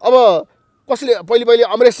अब कसले पहिले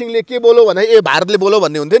अमरेश सिंहले के बोल्यो भने ए भारतले बोल्यो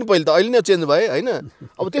भन्ने हुन्थ्यो नि पहिले त अहिले नै चेन्ज भयो होइन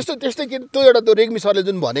अब त्यस्तै के त्यो एउटा त्यो रेग्मी सरले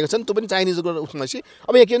जुन भनेको छ नि त्यो पनि चाइनिजको उसमा चाहिँ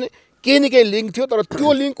अब यहाँ के भने केही न केही लिङ्क थियो तर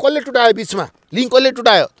त्यो लिङ्क कसले टुटायो बिचमा लिङ्क कसले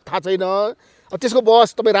टुटायो थाहा छैन अब त्यसको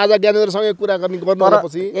बस तपाईँ राजा ज्ञानेन्द्रसँगै कुरा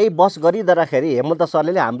गर्नुपर्पछि यही बस गरिँदाखेरि हेमन्त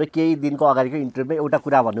सरले हाम्रो केही दिनको अगाडिको इन्टरभ्यूमा एउटा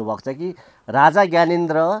कुरा भन्नुभएको छ कि राजा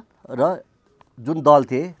ज्ञानेन्द्र र जुन दल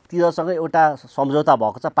थिए तिनीहरूसँग एउटा सम्झौता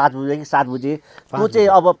भएको छ 5 बुधे कि 7 बुधे त्यो चाहिँ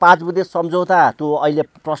अब 5 बुधे सम्झौता त्यो अहिले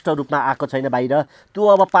प्रष्ट रूपमा आएको छैन बाहिर त्यो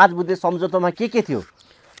अब 5 बुधे सम्झौतामा के थियो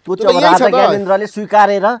त्यो चाहिँ अब राजा ज्ञानेन्द्रले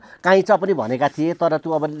स्वीकारेर काहीँ पनि भनेका थिए तर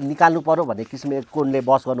त्यो अब निकाल्नु पर्यो भन्ने किसिमले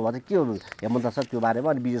बस गर्नुभएको छ के हो हेमन्त सर त्यो बारेमा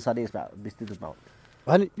अनि विजय सरले यसमा विस्तृत रूपमा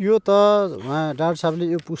अनि यो त उहाँ डाक्टर साहबले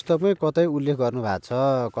यो पुस्तकमै कतै उल्लेख गर्नुभएको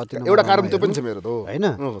छ कति एउटा कारण त्यो पनि छ मेरो त होइन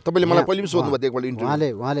तपाईँले मलाई पहिले पनि सोध्नुभएको थियो एकपल्ट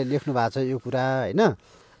इन्टरभ्यू उहाँले लेख्नु भएको छ यो कुरा होइन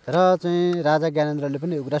र चाहिँ राजा ज्ञानेन्द्रले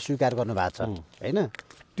पनि यो कुरा स्वीकार गर्नुभएको छ होइन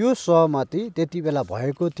त्यो सहमति त्यति बेला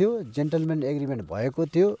भएको थियो जेन्टलमेन एग्रिमेन्ट भएको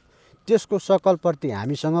थियो त्यसको सकलप्रति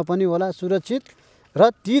हामीसँग पनि होला सुरक्षित र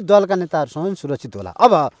ती दलका नेताहरूसँग पनि सुरक्षित होला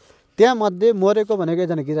अब त्यहाँमध्ये मरेको भनेको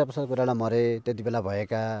एकजना गिरिजाप्रसाद कोइराला मरे त्यति बेला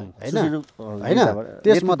भएका होइन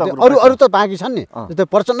त्यसमध्ये अरू त बाँकी छन् नि जस्तै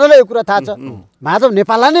प्रचण्डलाई यो कुरा थाहा छ माधव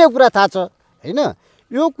नेपाललाई नै यो कुरा थाहा छ होइन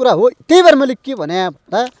यो कुरा हो त्यही भएर मैले के भने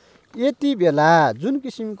भन्दा यति बेला जुन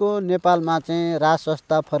किसिमको नेपालमा चाहिँ राज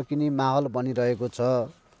संस्था फर्किने माहौल बनिरहेको छ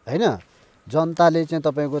होइन जनताले चाहिँ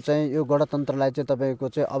तपाईँको चाहिँ यो गणतन्त्रलाई चाहिँ तपाईँको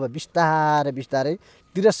चाहिँ अब बिस्तारै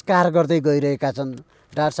तिरस्कार गर्दै गइरहेका छन्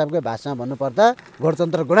डाक्टर साहबकै भाषामा भन्नुपर्दा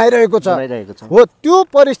गणतन्त्र गुडाइरहेको छ हो त्यो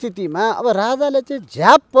परिस्थितिमा अब राजाले चाहिँ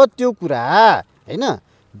झ्याप त्यो कुरा होइन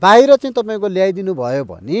बाहिर चाहिँ तपाईँको ल्याइदिनु भयो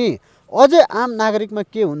भने अझै आम नागरिकमा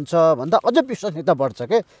के हुन्छ भन्दा अझै विश्वसनीयता बढ्छ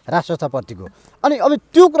के राज संस्थाप्रतिको अनि अब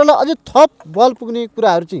त्यो कुरालाई अझै थप बल पुग्ने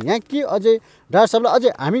कुराहरू चाहिँ यहाँ के अझै डाक्टर साहबलाई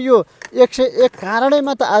अझै हामी यो 101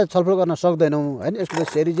 कारणैमा त आज छलफल गर्न सक्दैनौँ होइन यसको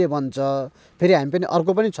सिरिजै बन्छ फेरि हामी पनि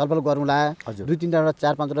अर्को पनि छलफल गरौँला 2-3वटा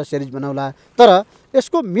 4-5वटा सिरिज बनाउला तर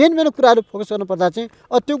यसको मेन कुराहरू फोकस गर्नुपर्दा चाहिँ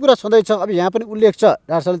त्यो कुरा छँदैछ अब यहाँ पनि उल्लेख छ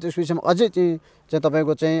डाक्टर साहबले त्यस विषयमा अझै चाहिँ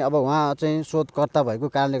तपाईँको चाहिँ अब उहाँ चाहिँ शोधकर्ता भएको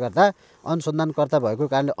कारणले गर्दा अनुसन्धानकर्ता भएको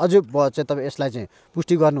कारणले अझै चाहिँ तपाईँ यसलाई चाहिँ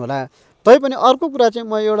पुष्टि गर्नुहोला तैपनि अर्को कुरा चाहिँ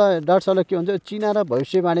म एउटा डाक्टर साहबलाई के भन्छ चिना र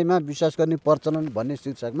भविष्यवाणीमा विश्वास गर्ने प्रचलन भन्ने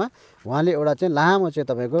शीर्षकमा उहाँले एउटा चाहिँ लामो चाहिँ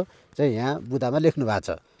तपाईँको चाहिँ यहाँ बुदामा लेख्नु भएको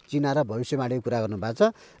छ चिना र भविष्यवाणीको कुरा गर्नुभएको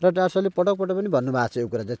छ र डाक्टर साहबले पटक पनि भन्नुभएको छ यो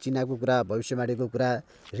कुरा चाहिँ चिनाको कुरा भविष्यवाणीको कुरा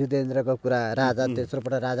हृदयेन्द्रको कुरा राजा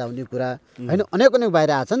तेस्रोपल्ट राजा हुने कुरा होइन अनेक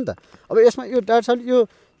बाहिर आएको छ नि त अब यसमा यो डाक्टर साहबले यो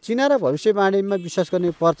चिना र भविष्यवाणीमा विश्वास गर्ने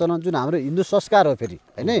प्रचलन जुन हाम्रो हिन्दू संस्कार हो फेरि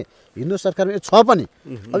होइन हिन्दू संस्कारमा यो छ पनि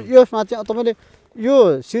अब यसमा चाहिँ तपाईँले यो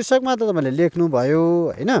शीर्षकमा त तपाईँले लेख्नुभयो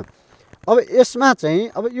होइन अब यसमा चाहिँ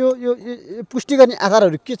अब यो पुष्टि गर्ने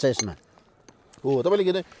आधारहरू के छ यसमा हो तपाईँले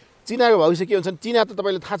के चिनाको भविष्य के हुन्छ चिना त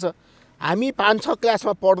तपाईँले थाहा छ हामी 5-6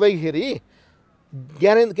 क्लासमा पढ्दैखेरि के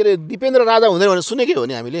अरे दिपेन्द्र राजा हुँदैन भनेर सुनेकै हो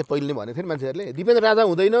नि हामीले पहिले नै भनेको थियो नि मान्छेहरूले दिपेन्द्र राजा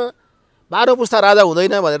हुँदैन 12 पुस्ता राजा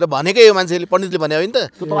हुँदैन भनेर भनेकै यो मान्छेले पण्डितले भने होइन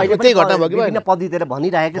त त्यही घटना भयो कि विभिन्न पण्डितले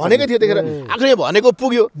भनिरहेको भनेकै थियो त्यतिखेर आखिर भनेको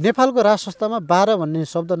पुग्यो नेपालको राज संस्थामा 12 भन्ने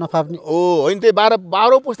शब्द नफाप्ने होइन त्यही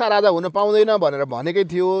 12 पुस्ता राजा हुन पाउँदैन भनेर भनेकै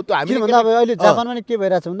थियो त्यो हामी भन्दा अब अहिले जापानमा नि के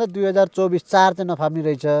भइरहेछ भन्दा 2024 4 चाहिँ नफाप्ने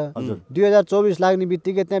रहेछ 2024 लाग्ने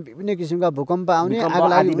बित्तिकै त्यहाँ विभिन्न किसिमका भूकम्प आउने आगो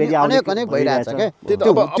लाग्ने अनेक भइरहेछ के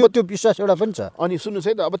त्यो विश्वास एउटा पनि छ अनि सुन्नुहोस्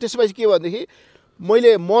है त अब त्यसपछि के भनेदेखि म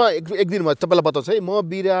एक दिन तपाईँलाई बताउँछु है म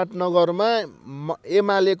विराटनगरमा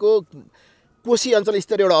एमालेको कोशी अञ्चल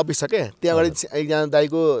स्तरीय एउटा अफिस छ क्या त्यहाँ अगाडि एकजना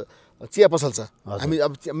दाइको चिया पसल छ हामी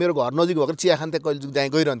अब मेरो घर नजिक भएको चिया खान त्यहाँ कहिले त्यहाँ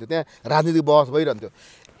गइरहन्थ्यो त्यहाँ राजनीतिक बहस भइरहन्थयो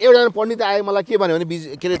एउटा पण्डित आयो मलाई के भन्यो भने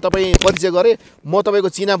के अरे तपाईँ परिचय गरेँ म तपाईँको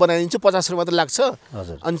चिना बनाइदिन्छु 50 रुपियाँ मात्र लाग्छ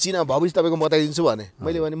अनि चिना भविष्य तपाईँको बताइदिन्छु भने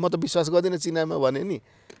मैले भने म त विश्वास गर्दिनँ चिनामा भने नि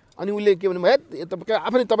अनि उसले के भन्नु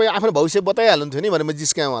तपाईँ आफ्नो भविष्य बताइहाल्नुहुन्थ्यो नि भने म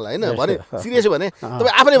जिस्काएँ उहाँलाई होइन भने सिरियस भने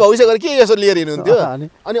तपाईँ आफ्नै भविष्य गरेर के यसो लिएर हिँड्नुहुन्थ्यो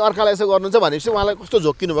अनि अर्कालाई यसो गर्नुहुन्छ भनेपछि उहाँलाई कस्तो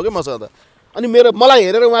झोक्किनु भयो क्या मसँग त अनि मलाई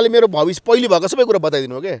हेरेर उहाँले मेरो भविष्य पहिले भएको सबै कुरा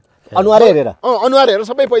बताइदिनु हो क्या अनुहार हेरेर अनुहार हेरेर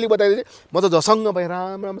सबै पहिले बताइदिनु म त झसङ्ग भएँ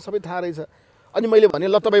राम्रो सबै थाहा रहेछ अनि मैले भने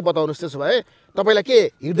ल तपाईँ बताउनुहोस् त्यसो भए तपाईँलाई के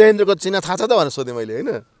हृदयेन्द्रको चिना थाहा छ त भनेर सोधेँ मैले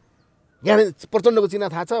होइन प्रचण्डको चिना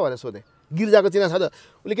थाहा छ भनेर सोधेँ गिर्जाको चिना छ त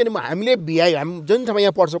उसले किन हामीले भिआई हामी जुन ठाउँमा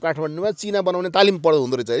यहाँ पढ्छौँ काठमाडौँमा चिना बनाउने तालिम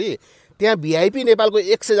हुँदो रहेछ अरे त्यहाँ भिआइपी नेपालको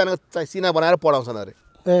 100 जनाको चिना बनाएर पढाउँछन् अरे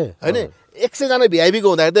होइन 100 जना भिआइपीको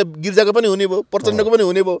हुँदाखेरि त गिर्जाको पनि हुने भयो प्रचण्डको पनि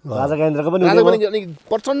हुने भयो राजा ज्ञानेन्द्रको पनि अनि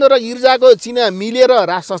प्रचण्ड र गिर्जाको चिना मिलेर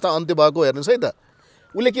राज संस्था अन्त्य भएको हेर्नुहोस् है त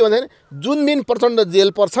उसले के भन्छ जुन दिन प्रचण्ड जेल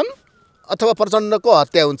पर्छन् अथवा प्रचण्डको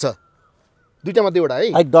हत्या हुन्छ दुईटा मध्ये एउटा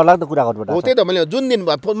है डरलाग्दो कुरा गर्नु हो त्यही त मैले जुन दिन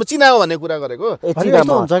चिना हो भन्ने कुरा गरेको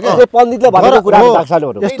पण्डितले भनेको कुरा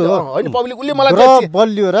यस्तो होइन पब्लिक उसले मलाई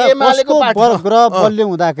बलियो र एमालेको ग्रह बलियो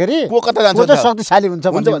हुँदाखेरि को कता जान्छ शक्तिशाली हुन्छ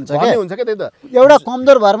हुन्छ के त्यही त एउटा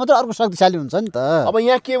कमजोर भएर मात्र अर्को शक्तिशाली हुन्छ नि त अब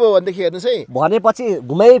यहाँ के भयो भनेदेखि हेर्नुहोस् है भनेपछि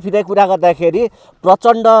घुमाइ फिराइ कुरा गर्दाखेरि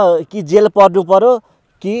प्रचण्ड कि जेल पर्नु पर्यो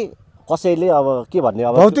कि कसैले अब के भन्ने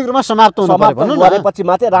अब भौतिक रूपमा समाप्त हुनु पर्यो भन्नु न गरेपछि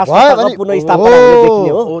मात्रै राष्ट्रको पुनर्स्थापना देखिने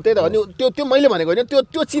हो हो त्यही त अनि त्यो मैले भनेको होइन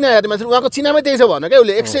त्यो चिना हेर्ने मान्छे उहाँको चिनामै त्यही छ भन्नु क्या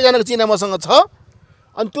उसले 100 जनाको चिना मसँग छ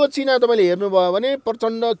अनि त्यो चिना तपाईँले हेर्नुभयो भने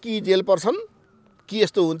प्रचण्ड कि जेल पर्छन् कि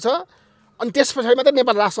यस्तो हुन्छ अनि त्यस पछाडि मात्रै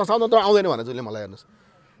नेपाल राष्ट्र संस्था नत्र आउँदैन भनेर उसले मलाई हेर्नुहोस्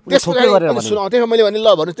त्यस पछाडि त्यसमा मैले भने ल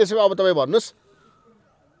भन्नुहोस् त्यसो अब तपाईँ भन्नुहोस्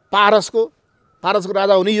पारसको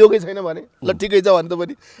राजा हुने योगै छैन भने ल ठिकै छ भने त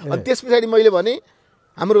पनि अनि त्यस पछाडि मैले भने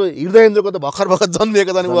हाम्रो हृदयेन्द्रको त भर्खर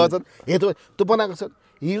जन्मिएको जाने भयो सर त्यो बनाएको छ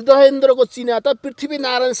हृदयेन्द्रको चिना त पृथ्वी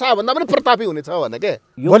नारायण शाह भन्दा पनि प्रतापी हुनेछ भने के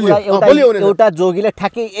एउटा जोगीले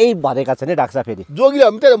ठ्याक्कै यही भनेका छन् डाक्टर साहब फेरि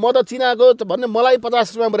जोगीले म त चिनाको भन्ने मलाई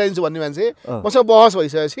 50 रुपियाँ बनाइदिन्छु भन्ने मान्छे मसँग बहस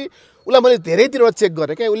भइसकेपछि उसलाई मैले धेरैतिर चेक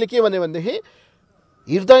गरेँ क्या उसले के भने भनेदेखि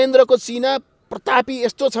हृदयेन्द्रको चिना प्रतापी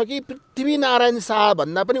यस्तो छ कि पृथ्वी नारायण शाह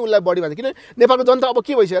भन्दा पनि उसलाई बढी भन्छ किन नेपालको जनता अब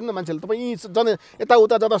के भइसक्यो न मान्छेले तपाईँ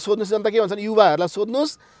यताउता जता सोध्नुहोस् जनता के भन्छन् युवाहरूलाई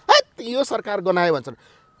सोध्नुहोस् यो सरकार गनायो भन्छन्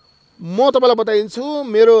म तपाईँलाई बताइदिन्छु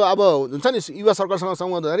मेरो अब हुन्छ नि युवा सरकारसँग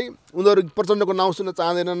सँगै हुँदाखेरि उनीहरू प्रचण्डको नाउँ सुन्न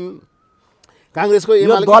चाहँदैनन् काङ्ग्रेसको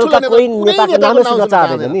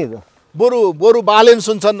बरु बालेन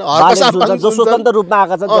सुन्छन् स्वतन्त्र रूपमा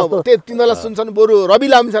आएका छन् जस्तो तिनीहरूलाई सुन्छन् बरु रवि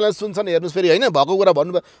लामिछानेलाई सुन्छन् हेर्नुहोस् फेरि होइन भएको कुरा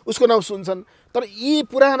भन्नुभयो उसको नाम सुन्छन् तर यी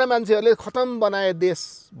पुराना मान्छेहरूले खतम बनाए देश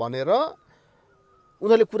भनेर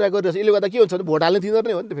उनीहरूले कुरा गरिरहेछ यसले गर्दा के हुन्छ भने भोट हाल्ने तिनीहरू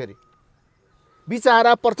नै हो नि त फेरि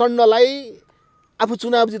बिचारा प्रचण्डलाई आफू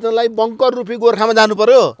चुनाव जित्नलाई बङ्कर रूपी गोर्खामा जानु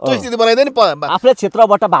पर्यो त्यो स्थिति बनाइदियो नि आफ्नै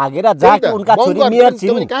क्षेत्रबाट भागेर जाके उनका छोरी मेयर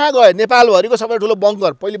छिन् कहाँ गयो नेपालभरिको सबै ठुलो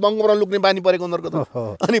बङ्कर पहिले बङ्करमा लुक्ने बानी परेको उनीहरूको त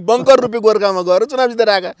अनि बङ्कर रूपी गोर्खामा गएर चुनाव जितेर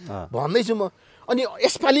आएका भन्दैछु म अनि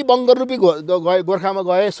यसपालि बङ्कर रूपी गोर्खामा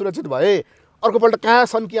गए सुरक्षित भए अर्कोपल्ट कहाँ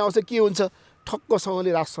सन्की आउँछ के हुन्छ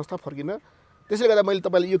ठक्कसँगले राज संस्था फर्किन त्यसैले गर्दा मैले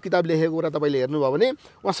तपाईँले यो किताब लेखेको कुरा तपाईँले हेर्नुभयो भने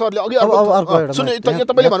उहाँ सरले अघि सुन्नु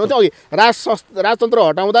तपाईँले भन्नुभयो अघि राजतन्त्र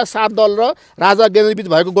हटाउँदा 7 दल र राजा ज्ञानेन्द्रबीच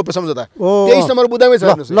भएको गोप्य सम्झौता 23 नम्बर बुदामै छ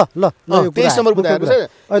हेर्नुहोस् ल 23 नम्बर बुदा हेर्नुहोस्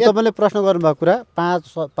है तपाईँले प्रश्न गर्नुभएको कुरा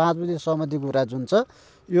 5 बुझे सहमतिको कुरा जुन छ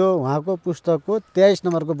यो उहाँको पुस्तकको 23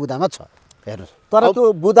 नम्बरको बुदामा छ हेर्नुहोस् तर त्यो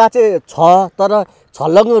बुदा चाहिँ छ तर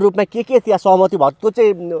छल्लङ्ग रूपमा के त्यहाँ सहमति भयो त्यो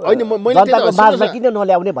चाहिँ जनताको माझमा किन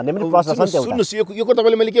नल्याउने भन्ने पनि प्रश्न छ नि त सुन्नुहोस् यो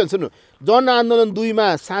तपाईँले मैले के भन्छ सुन्नु जनआन्दोलन 2 मा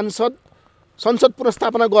संसद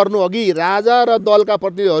पुनर्स्थापना गर्नु अघि राजा र दलका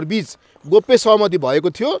प्रतिनिधिहरू बीच गोप्य सहमति भएको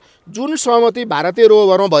थियो जुन सहमति भारतीय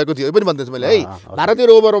रोभरमा भएको थियो यो पनि भन्दैछु मैले है भारतीय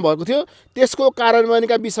रोभरमा भएको थियो त्यसको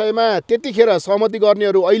कार्यान्वयनका विषयमा त्यतिखेर सहमति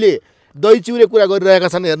गर्नेहरू अहिले दही चिउरे कुरा गरिरहेका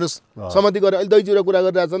छन् हेर्नुहोस् सहमति गरेर अहिले दही चिउरे कुरा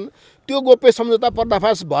गरिरहेका छन् त्यो गोप्य सम्झौता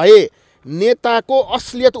पर्दाफास भए नेताको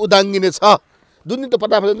असलियत उदाङ्गिने छ जुन दिन त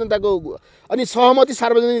पर्दाफास नेताको अनि सहमति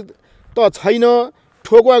सार्वजनिक त छैन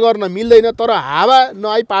ठोकुवा गर्न मिल्दैन तर हावा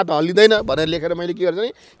नआई पात हल्लिँदैन भनेर लेखेर मैले के गर्छु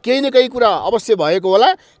भने केही न केही कुरा अवश्य भएको होला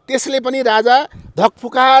त्यसले पनि राजा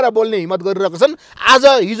धकफुकाएर बोल्ने हिम्मत गरिरहेको छन् आज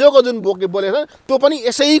हिजोको जुन बोलेको छ त्यो पनि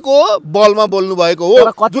यसैको बलमा बोल्नु भएको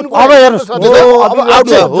हो जुन उहाँले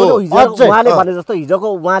भने जस्तो हिजोको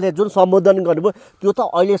उहाँले जुन सम्बोधन गर्नुभयो त्यो त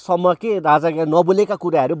अहिलेसम्म के राजा नबोलेका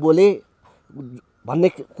कुराहरू बोले भन्ने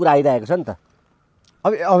कुरा आइरहेको छ नि त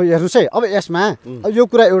अब हेर्नुहोस् है अब यसमा यो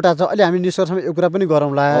कुरा एउटा छ अहिले हामी निष्कर्षमा यो कुरा पनि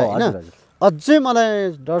गरौँला होइन अझै मलाई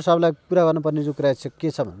डाक्टर साहबलाई कुरा गर्नुपर्ने जो कुरा के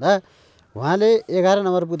छ भन्दा उहाँले 11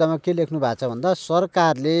 नम्बर बुदामा के लेख्नु भएको छ भन्दा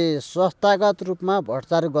सरकारले संस्थागत रूपमा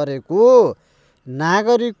भ्रष्टाचार गरेको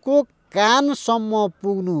नागरिकको कानसम्म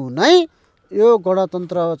पुग्नु नै यो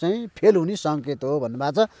गणतन्त्र चाहिँ फेल हुने सङ्केत हो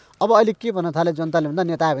भन्नुभएको छ अब अहिले के भन्न थाले जनताले भन्दा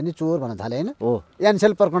नेता आयो भने चोर भन्न थाले होइन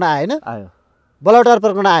एनसेल प्रकरण आयो होइन बलात्कार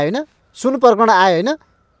प्रकरण आयो होइन सुन प्रकरण आयो होइन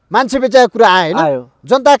मान्छे बेचाएको कुरा आयो होइन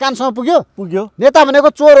जनता कानसम्म पुग्यो पुग्यो नेता भनेको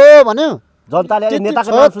चोर हो भन्यो जनताले अहिले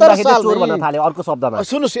नेताको नाम सुन्दाखेरि चाहिँ चोर भन्न थाल्यो अर्को शब्दमा।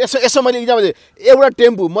 सुन्नुहोस् यसो मैले इक्जाम एउटा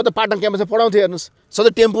टेम्पू म त पाटन क्याम्पसमा पढाउँथेँ हेर्नुहोस्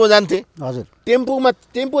सधैँ टेम्पूमा जान्थेँ। हजुर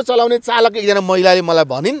टेम्पू चलाउने चालक एकजना महिलाले मलाई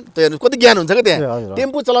भनिन् त हेर्नुहोस् कति ज्ञान हुन्छ क्या त्यहाँ।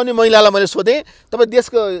 टेम्पू चलाउने महिलालाई मैले सोधेँ तपाईँ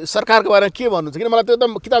देशको सरकारको बारेमा के भन्नुहुन्छ किन मलाई त्यो त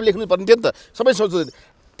किताब लेख्नु पर्ने थियो नि त सबै सोच्छु।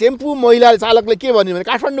 टेम्पू महिला चालकले के भन्यो भने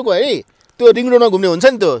काठमाडौँको है त्यो रिङ रोडमा घुम्ने हुन्छ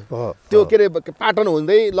नि त्यो के अरे पाटन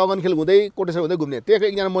हुँदै लगनखेल हुँदै कोटेश्वर हुँदै घुम्ने त्यहाँको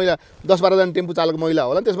एकजना महिला 10-12 जना टेम्पू चालक महिला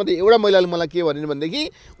होला त्यसमध्ये एउटा महिलाले मलाई के भनिन् भनेदेखि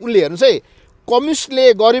उनले हेर्नुहोस् है कम्युनिस्टले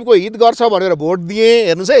गरिबको हित गर्छ भनेर भोट दिए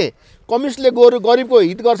हेर्नुहोस् है कम्युनिस्टले गरिबको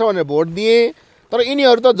हित गर्छ भनेर भोट दिए तर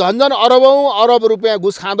यिनीहरू त झन् अरब रुपियाँ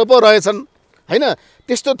घुस खाँदो पो रहेछन् हैन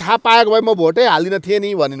त्यस्तो थाहा पाएको भए म भोटै हाल्दिनँ थिएँ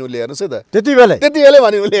नि भनिन् उसले हेर्नुहोस् है त त्यति बेलै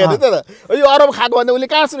भने उसले हेर्नु त यो अरब खाएको भन्दा उसले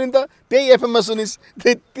कहाँ सुनिन् त त्यही एफएममा सुनिस्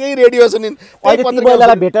त्यही रेडियो सुनिन्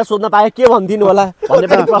महिलालाई भेटेर सोध्न पाए के भन्दिनु होला भन्ने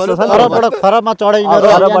पनि प्रश्न छ। खरबबाट खरबमा चढाइ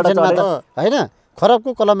हैन खरबको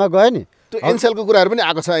कलममा गयो नि त्यो एनसेलको कुराहरू पनि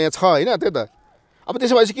आएको छ यहाँ छ हैन त्यही त। अब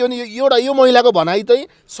त्यसो भएपछि के भने यो महिलाको भनाइ चाहिँ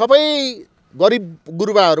सबै गरिब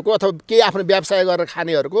गुरुबाहरूको अथवा केही आफ्नो व्यवसाय गरेर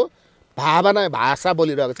खानेहरूको भाषा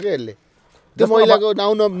बोलिरहेको छ क्या यसले। त्यो महिलाको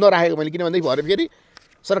नाउँ नराखेको मैले किनभनेदेखि भरे फेरि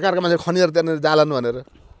सरकारका मान्छे खनेर त्यहाँनिर जालान् भनेर।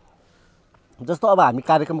 जस्तो अब हामी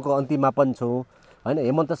कार्यक्रमको अन्तिममा पनि छौँ होइन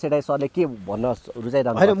हेमन्त सेठाई सरले के भन्न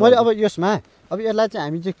रुचाइरहनु होइन मैले अब यसमा अब यसलाई चाहिँ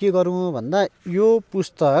हामी चाहिँ के गरौँ भन्दा यो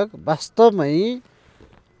पुस्तक वास्तवमै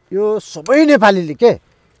यो सबै नेपालीले के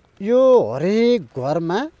यो हरेक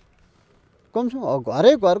घरमा कमसेकम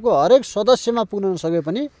हरेक घरको हरेक सदस्यमा पुग्न नसके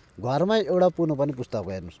पनि घरमा एउटा पुग्नुपर्ने पुस्तक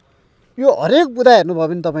हो। हेर्नुहोस् यो हरेक बुँदा हेर्नुभयो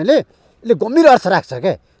भने तपाईँले यसले गम्भीर अर्थ राख्छ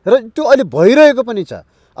क्या र त्यो अहिले भइरहेको पनि छ।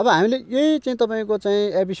 अब हामीले यही चाहिँ तपाईँको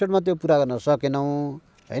चाहिँ एपिसोडमा त्यो पुरा गर्न सकेनौँ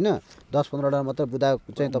होइन 10-15वटा मात्र बुँदा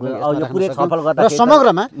चाहिँ तपाईँ र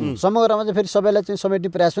समग्रमा चाहिँ फेरि सबैलाई चाहिँ समेट्ने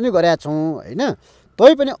प्रयास पनि गरेका छौँ होइन।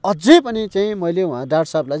 तैपनि अझै पनि चाहिँ मैले उहाँ डाक्टर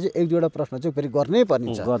साहबलाई चाहिँ 1-2वटा प्रश्न चाहिँ फेरि गर्नै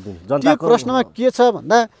पर्ने छ। त्यो प्रश्नमा के छ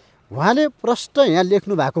भन्दा उहाँले प्रश्न यहाँ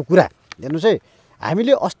लेख्नु भएको कुरा हेर्नुहोस् है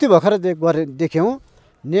हामीले अस्ति भर्खर देख्यौँ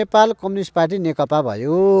नेपाल कम्युनिस्ट पार्टी नेकपा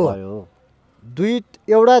भयो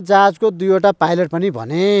एउटा जहाजको 2वटा पाइलट पनि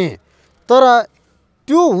भने तर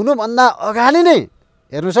त्यो हुनुभन्दा अगाडि नै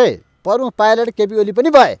हेर्नुहोस् है प्रमुख पाइलट केपी ओली पनि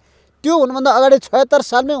भए। त्यो हुनुभन्दा अगाडि 76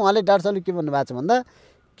 सालमै उहाँले डाक्टर साहबले के भन्नुभएको छ भन्दा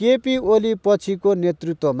केपी ओली पछिको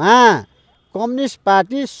नेतृत्वमा कम्युनिस्ट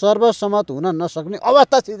पार्टी सर्वसम्मत हुन नसक्ने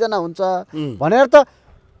अवस्था सिर्जना हुन्छ भनेर त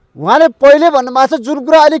उहाँले पहिले भन्नुभएको छ। जुन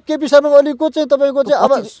कुरा अहिले केपी शर्मा ओलीको चाहिँ तपाईँको चाहिँ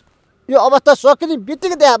अब यो अवस्था सकिने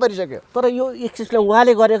बित्तिकै देखा परिसक्यो। तर यो एक किसिमले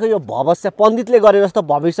उहाँले गरेको यो भविष्य पण्डितले गरे जस्तो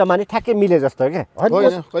भविष्यमा नि ठ्याक्कै मिले जस्तो क्या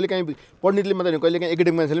होइन। कहिले काहीँ पण्डितले मात्रै कहिले काहीँ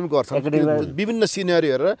एकाडेमिक मान्छेले पनि गर्छ विभिन्न सिनेरी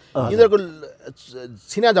हेरेर यिनीहरूको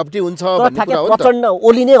छिनाझप्टी हुन्छ भन्ने कुरा हो। प्रचण्ड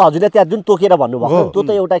ओली नै हजुरले त्यहाँ जुन तोकेर भन्नुभएको त्यो त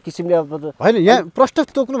एउटा किसिमले होइन यहाँ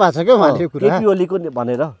प्रश्न तोक्नु भएको छ क्या उहाँले कुरा केपी ओलीको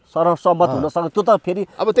भनेर सर्वसम्मत हुन सक्छ त्यो त फेरि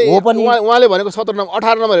अब त्यही उहाँले भनेको 17 नम्बर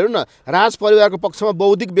 18 नम्बर हेर्नु न राज परिवारको पक्षमा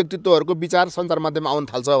बौद्धिक व्यक्तित्वहरूको विचार सञ्चार माध्यममा आउन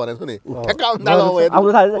थाल्छ भनेको नि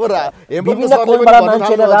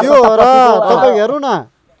हेर्नु न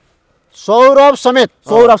सौरभ समेत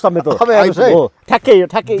हो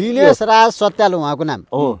ठ्याक्कै दिनेश राज सत्याल उहाँको नाम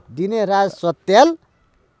दिनेश राज सत्याल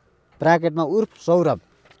ब्राकेटमा उर्फ सौरभ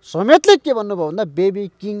समेतले के भन्नुभयो भन्दा बेबी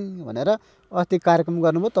किङ भनेर अस्ति कार्यक्रम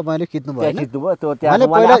गर्नुभयो तपाईँले खिच्नुभयो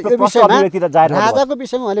राजाको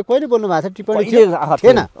विषयमा उहाँले कहिले बोल्नु भएको छ टिप्पणी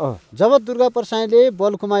थिएन। जब दुर्गा प्रसाईले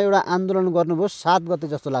बल्खुमा एउटा आन्दोलन गर्नुभयो 7 गते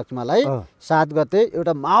जस्तो लाग्छ मलाई 7 गते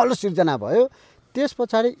एउटा माहौल सिर्जना भयो त्यस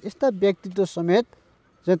पछाडि यस्ता व्यक्तित्व समेत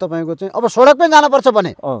चाहिँ तपाईँको चाहिँ अब सडकमै जानुपर्छ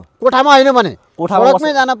भने कोठामा होइन भने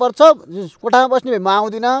सडकमै जानुपर्छ कोठामा बस्ने भए म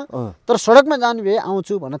आउँदिनँ तर सडकमा जाने भए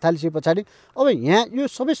आउँछु भन्न थालिसके पछाडि अब यहाँ यो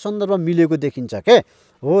सबै सन्दर्भमा मिलेको देखिन्छ के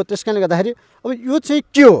हो। त्यस कारणले गर्दाखेरि अब यो चाहिँ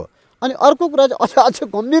के हो। अनि अर्को कुरा चाहिँ अझ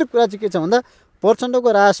गम्भीर कुरा चाहिँ के छ भन्दा प्रचण्डको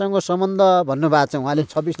राजासँग सम्बन्ध भन्नुभएको छ उहाँले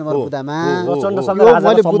 26 नम्बर बुँदामा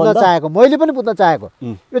मैले पनि बुझ्न चाहेको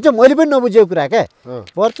यो चाहिँ मैले पनि नबुझेको कुरा क्या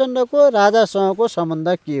प्रचण्डको राजासँगको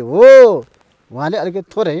सम्बन्ध के हो उहाँले अलिकति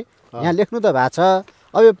थोरै यहाँ लेख्नु त भएको छ।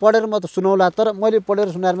 अब यो पढेर म त सुनाउला तर मैले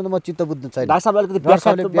पढेर सुनाएर म चित्त बुझ्नु छैन।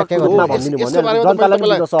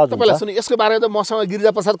 यसको बारेमा त मसँग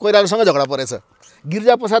गिरिजा प्रसाद कोइरालासँग झगडा परेछ।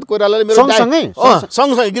 गिरिजा प्रसाद कोइरालाले मेरो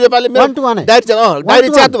सँगसँगै गिरिजापाले मेरो डायरी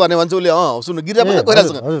च्यात भन्ने भन्छ उसले सुन्नु गिरिजा प्रसाद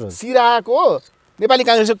कोइरालासँग सिराको नेपाली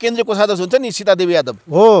काङ्ग्रेसको केन्द्रीय कोषाध्यक्ष हुन्छ नि सीतादेवी यादव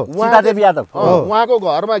उहाँको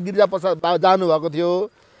घरमा गिरिजा प्रसाद जानुभएको थियो।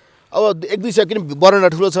 अब 1-2 सय किन बरण्डा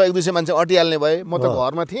ठुलो छ 1-2 सय मान्छे अटिहाल्ने भए म त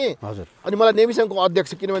घरमा थिएँ अनि मलाई नेभी सङ्घको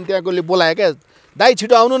अध्यक्ष किनभने त्यहाँकोले बोलायो क्या दाइ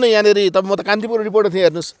छिटो आउनु न यहाँनिर तपाईँ म त कान्तिपुर रिपोर्टर थिएँ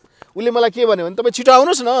हेर्नुहोस् उसले मलाई के भन्यो भने तपाईँ छिटो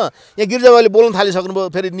आउनुहोस् न, यहाँ गिर्जाबाबुले बोल्न थालिसक्नुभयो,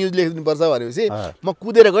 फेरि न्युज लेखिदिनुपर्छ भनेपछि म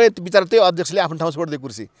कुदेर गएँ। बिचरा त्यही अध्यक्षले आफ्नो ठाउँ छोडिदियो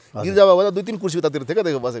कुर्सी। गिर्जाबाबु 2-3 कुर्सी उतातिर थियो क्या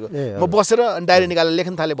त्यो बसेको। म बसेर अनि डायरी निकालेर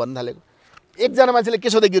लेख्न थालेँ, भन्न थालेको। एकजना मान्छेले के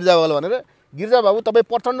सोधे गिर्जाबाबुलाई भनेर, गिर्जाबाबु तपाईँ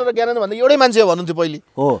प्रचण्ड र ज्ञानेन्द्र भन्दा एउटै मान्छे हो भन्नुहुन्थ्यो पहिले,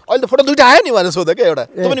 अहिले त फोटो दुइटा आयो नि भनेर सोध्यो क्या एउटा।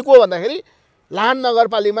 त्यो पनि को भन्दाखेरि लाहान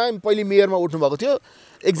नगरपालिकामा पहिले मेयरमा उठ्नुभएको थियो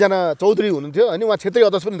एकजना चौधरी हुनुहुन्थ्यो अनि उहाँ क्षेत्रीय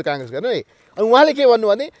अध्यक्ष पनि काङ्ग्रेसको होइन है। अनि उहाँले के भन्नु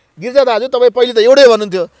भने गिर्जा दाजु तपाईँ पहिले त एउटै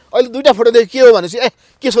भन्नुहुन्थ्यो, अहिले दुइटा फोटो देख्यो के हो भनेपछि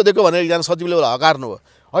के सोधेको भनेर एकजना सचिवले उसलाई हकार्नु भयो।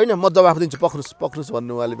 होइन म जवाफ दिन्छु, पक्नुहोस्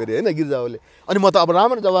भन्नु उहाँले फेरि होइन गिर्जाबाबुले। अनि म त अब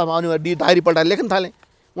राम्रो जवाफ आउने डायरी पल्टाएर लेख्न थालेँ।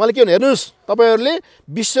 उहाँले के भन्नु, हेर्नुहोस् तपाईँहरूले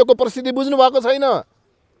विश्वको परिस्थिति बुझ्नु भएको छैन।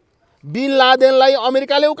 बिन लादेनलाई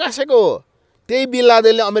अमेरिकाले उकासेको हो, त्यही बिन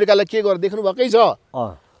लादेनले अमेरिकालाई के गरेर देख्नु भएकै छ।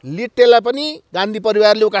 लिट्टेलाई पनि गान्धी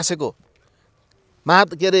परिवारले उकासेको,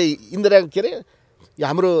 के अरे इन्दिरा के अरे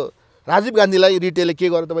हाम्रो राजीव गान्धीलाई रिटेलले के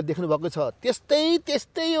गरेर तपाईँ देख्नु भएको छ।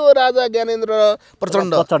 त्यस्तै हो राजा ज्ञानेन्द्र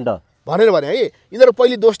प्रचण्ड भनेर भने है। यिनीहरू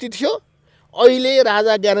पहिले दोस्ती थियो, अहिले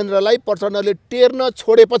राजा ज्ञानेन्द्रलाई प्रचण्डले टेर्न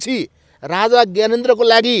छोडेपछि राजा ज्ञानेन्द्रको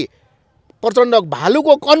लागि प्रचण्ड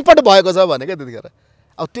भालुको कन्पट भएको छ भने क्या त्यतिखेर।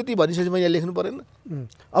 अब त्यति भनिसकेपछि मैले लेख्नु परेन।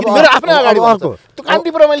 अब मेरो आफ्नै अगाडि त्यो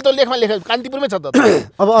कान्तिपुरमा मैले त्यो लेखमा लेखेको कान्तिपुरमै छ त।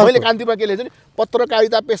 अब मैले कान्तिपुरमा के लेखेको छु नि,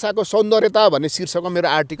 पत्रकारिता पेसाको सौन्दर्यता भन्ने शीर्षकमा मेरो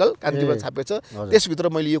आर्टिकल कान्तिपुरमा छापेको छ।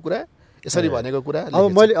 त्यसभित्र मैले यो कुरा यसरी भनेको कुरा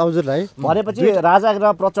अब मैले हजुरलाई भनेपछि राजा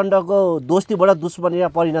र प्रचण्डको दोस्तीबाट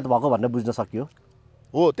दुश्मनीमा परिणत भएको भनेर बुझ्न सकियो।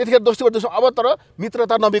 हो त्यतिखेर दोस्तीबाट दुश्मन, अब तर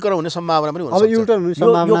मित्रता नबिकरण हुने सम्भावना पनि हुन्छ। अब युटर्न हुने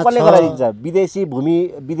सम्भावना यो कसले गराइन्छ? विदेशी भूमि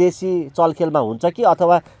विदेशी चलखेलमा हुन्छ कि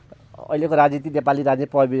अथवा अहिलेको राजनीति नेपाली राजनीति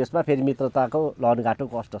परिवेशमा फेरि मित्रताको लहनघाटो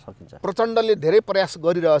कष्ट सकिन्छ? प्रचण्डले धेरै प्रयास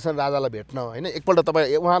गरिरहेछन् राजालाई भेट्न होइन। एकपल्ट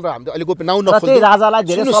तपाईँ उहाँ र हामीले अहिलेको नाउँ त्यही राजालाई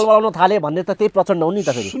धेरै सलबलाउन थाले भन्ने त त्यही प्रचण्ड हो नि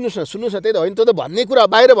त। फेरि सुन्नुहोस् न त्यही त होइन, त्यो त भन्ने कुरा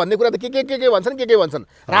बाहिर भन्ने कुरा त के भन्छन् के भन्छन्।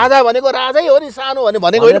 राजा भनेको राजै हो नि, सानो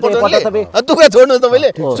भनेको होइन प्रचण्डले। त्यो कुरा छोड्नुहोस्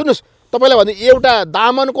तपाईँले। सुन्नुहोस् तपाईँलाई भने एउटा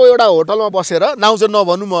दामनको एउटा होटलमा बसेर, नाउँ चाहिँ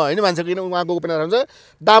नभनौँ म होइन, मान्छे किन उहाँको उपन्यास हुन्छ,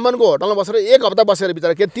 दामनको होटलमा बसेर 1 हप्ता बसेर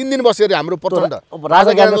बिचरा के 3 दिन बसेर हाम्रो प्रचण्ड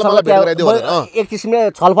राजा ज्ञानेन्द्रलाई भेट गराइदियो भनेर एक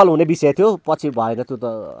किसिमले छलफल हुने विषय थियो, पछि भएन, त्यो त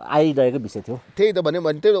आइरहेको विषय थियो। त्यही त भन्यो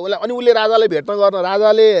भने त्यही उसलाई। अनि उसले राजालाई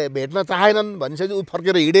भेट्न चाहेनन् भनिसकेपछि ऊ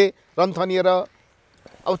फर्केर हिँडे रन्थनिएर।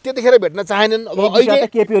 अब त्यतिखेर भेट्न चाहेनन्। अब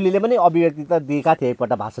अहिले केपी ओलीले पनि अभिव्यक्ति त दिएका थिए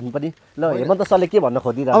एकपल्ट भाषण पनि। ल हेमन्त सरले के भन्न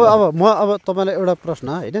खोजिरहेको? अब तपाईँलाई एउटा प्रश्न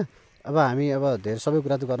होइन, अब हामी अब धेरै सबै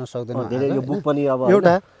कुरा त गर्न सक्दैनौँ। धेरै यो बुक पनि अब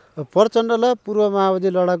एउटा प्रचण्डलाई पूर्व माओवादी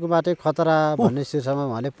लडाकुबाटै खतरा भन्ने शीर्षकमा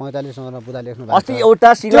उहाँले 45 नम्बरमा बुदा लेख्नु भएको अस्ति एउटा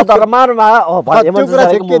सिंहदरबारमा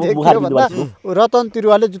रतन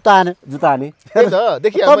तिरुवाले जुत्ता हाने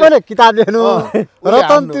तपाईँले किताब लेख्नु,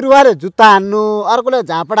 रतन तिरुवाले जुत्ता हान्नु, अर्कोले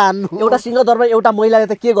झापडा हान्नु। एउटा सिंहदरबार एउटा महिलाले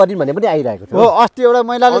त के गरिन् भन्ने पनि आइरहेको थियो। हो अस्ति एउटा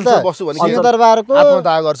महिलाले त सिंहदरबारको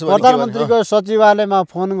प्रधानमन्त्रीको सचिवालयमा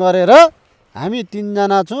फोन गरेर हामी 3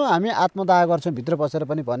 जना छौँ, हामी आत्मदाह गर्छौँ भित्र बसेर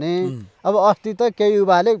पनि भने। अब अस्ति त केही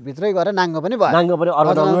युवाले भित्रै गएर नाङ्गो पनि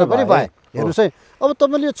भयो, भए। हेर्नुहोस् है, अब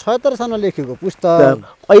तपाईँले यो 76 सालमा लेखेको पुस्तक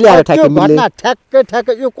अहिले घटना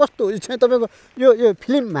ठ्याक्कै यो कस्तो चाहिँ तपाईँको यो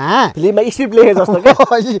फिल्ममा स्क्रिप्ट लेखे जस्तो क्या,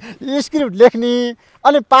 स्क्रिप्ट लेख्ने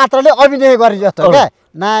अनि पात्रले अभिनय गरे जस्तो क्या।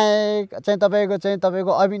 नायक चाहिँ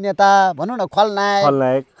तपाईँको अभिनेता भनौँ न,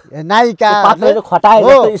 खलनायक नायिका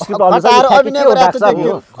खटाएर अभिनय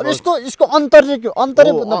गरेको। अब यसको अन्तर्य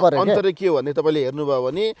बुझ्नु पर्यो। अन्तर्य के हो भने तपाईँले हेर्नुभयो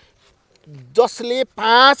भने जसले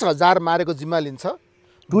 5000 मारेको जिम्मा लिन्छ,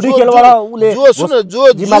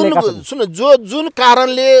 जुन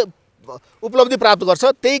कारणले उपलब्धि प्राप्त गर्छ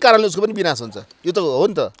त्यही कारणले उसको पनि विनाश हुन्छ। यो त हो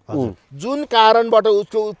नि त, जुन कारणबाट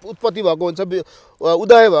उसको उत्पत्ति भएको हुन्छ,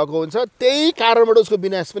 उदय भएको हुन्छ, त्यही कारणबाट उसको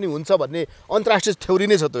विनाश पनि हुन्छ भन्ने अन्तर्राष्ट्रिय थ्योरी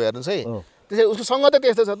नै छ। त्यो हेर्नुहोस् है, त्यसै उसको सङ्गत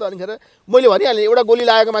त्यस्तो छ त। अनिखेर मैले भनिहालेँ, एउटा गोली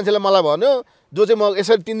लागेको मान्छेले मलाई भन्यो, जो चाहिँ म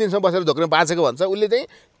यसरी 3 दिनसम्म बसेर धोक्रेर बाँचेको भन्छ, उसले चाहिँ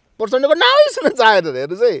प्रचण्डको नामै सुन्न चाहेन।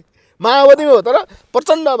 हेर्नुहोस् है, माओवादीमै हो तर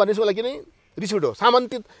प्रचण्ड भनेपछि उसलाई किन रिस उठ्यो।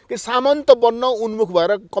 सामन्त बन्न उन्मुख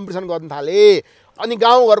भएर कम्पिटिसन गर्न थाले। अनि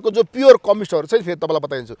गाउँघरको जो प्योर कम्युनिस्टहरू चाहिँ फेरि तपाईँलाई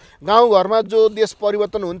बताइदिन्छु, गाउँघरमा जो देश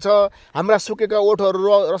परिवर्तन हुन्छ, हाम्रा सुकेका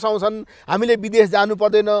ओठहरू रसाउँछन्, हामीले विदेश जानु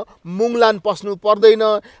पर्दैन, मुङलान पस्नु पर्दैन,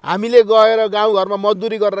 हामीले गएर गाउँघरमा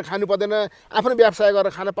मजदुरी गरेर खानु पर्दैन, आफ्नो व्यवसाय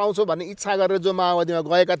गरेर खान पाउँछौँ भन्ने इच्छा गरेर जो माओवादीमा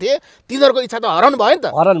गएका थिए तिनीहरूको इच्छा त हरण भयो नि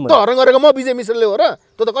त। हरण गरेको म विजय मिश्रले हो र?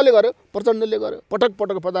 त्यो त कसले गर्यो? प्रचण्डले गर्यो। पटक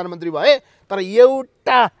प्रधानमन्त्री भए, तर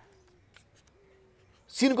एउटा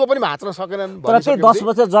सिनको पनि भाँच्न सकेनन्। तर चाहिँ 10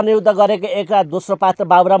 वर्ष जनयुद्ध गरेको एका दोस्रो पात्र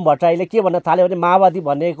बाबुराम भट्टराईले के भन्न थाल्यो भने माओवादी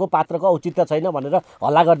भनेको पात्रको औचित्य छैन भनेर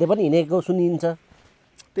हल्ला गर्दै पनि हिँडेको सुनिन्छ।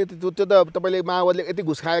 त्यो त तपाईँले माओवादीले यति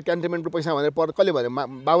घुस खायो क्यान्टनमेन्टको पैसा भनेर कसले भन्यो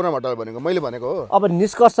बाबुराम भट्टराईले भनेको मैले भनेको हो। अब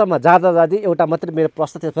निष्कर्षमा जाँदा एउटा मात्रै मेरो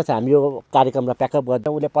प्रश्न, त्यसपछि हामी यो कार्यक्रमलाई प्याकअप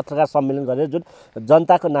गर्छौँ। उसले पत्रकार सम्मेलन गरेर जुन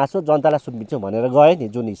जनताको नासो जनतालाई सुम्पिन्छौँ भनेर गयो नि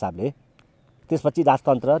जुन हिसाबले, त्यसपछि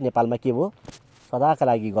राजतन्त्र नेपालमा के भयो, सदाका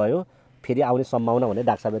लागि गयो, फेरि आउने सम्भावना भने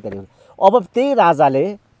डाक्टर साहबले तयारी। अब त्यही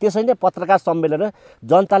राजाले त्यसै नै पत्रकार सम्मेलन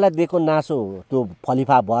जनतालाई दिएको नासो त्यो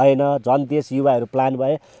फलिफा भएन, जन देश युवाहरू प्लान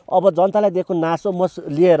भए, अब जनतालाई दिएको नासो म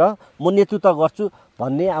लिएर म नेतृत्व गर्छु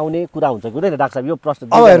भन्ने आउने कुरा हुन्छ कि हुँदैन डाक्टर साहब? यो प्रश्न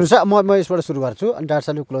अब हेर्नुहोस्, म यसबाट सुरु गर्छु अनि डाक्टर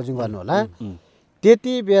साहबले क्लोजिङ गर्नु होला।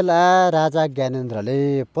 त्यति बेला राजा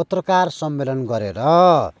ज्ञानेन्द्रले पत्रकार सम्मेलन गरेर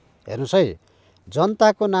हेर्नुहोस् है,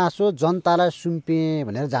 जनताको नासो जनतालाई सुम्पिए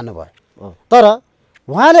भनेर जानुभयो। तर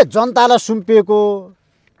उहाँले जनतालाई सुम्पिएको,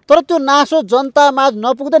 तर त्यो नासो जनतामाझ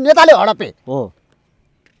नपुग्दै नेताले हडपे हो।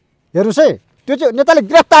 हेर्नुहोस् है, त्यो चाहिँ नेताले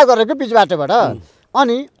गिरफ्तार गरेको बिच बाटोबाट।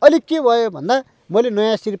 अनि अहिले के भयो भन्दा मैले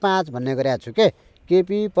नयाँ श्री 5 भन्ने गरेको छु के,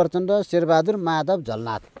 केपी प्रचण्ड, शेरबहादुर, माधव,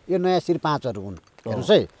 झलनाथ, यो नयाँ श्री 5हरू हुन्।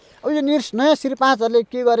 हेर्नुहोस् है, अब यो नयाँ श्री 5हरूले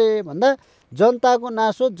के गरे भन्दा जनताको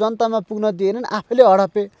नासो जनतामा पुग्न दिएनन्, आफैले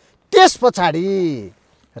हडपे। त्यस पछाडि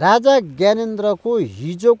राजा ज्ञानेन्द्रको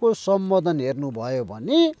हिजोको सम्बोधन हेर्नुभयो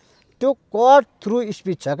भने त्यो कट थ्रु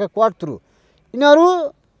स्पिच छ क्या, कट थ्रु। यिनीहरू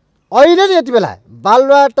अहिले नै यति बेला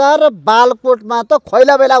बालुवाटा र बालकोटमा त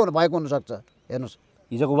खैला बेला भएको हुनसक्छ। हेर्नुहोस्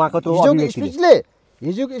हिजोको उहाँको त्यो स्पिचले,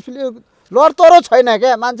 हिजोको स्पिचले लडतरो छैन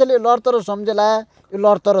क्या, मान्छेले लडतरो सम्झेला, यो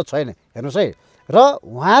लडतरो छैन। हेर्नुहोस् है, र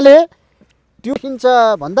उहाँले त्यो किन्छ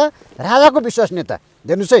भन्दा राजाको विश्वसनीयता,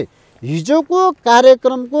 हेर्नुहोस् है, हिजोको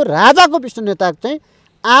कार्यक्रमको राजाको विश्वसनीयता चाहिँ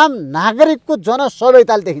आम नागरिकको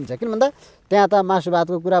जनसभ्यताले देखिन्छ। किन भन्दा त्यहाँ त मासु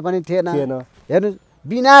भातको कुरा पनि थिएन। हेर्नुहोस्,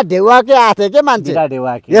 बिना ढेउवाकै आथे के मान्छे,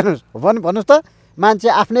 हेर्नुहोस् भन्नुहोस् त, मान्छे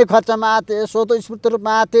आफ्नै खर्चमा आथे, स्वतस्फूर्त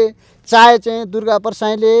रूपमा आथे। चाहे चाहिँ दुर्गा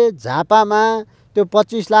प्रसाईले झापामा त्यो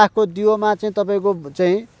 25 लाखको दियोमा चाहिँ तपाईँको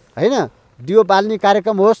चाहिँ होइन दियो बाल्ने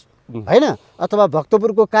कार्यक्रम होस् होइन, अथवा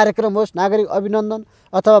भक्तपुरको कार्यक्रम होस्, नागरिक अभिनन्दन,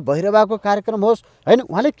 अथवा भैरवाको कार्यक्रम होस् होइन,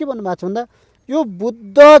 उहाँले के भन्नुभएको छ भन्दा यो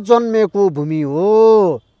बुद्ध जन्मेको भूमि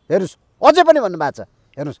हो। हेर्नुहोस्, अझै पनि भन्नुभएको छ,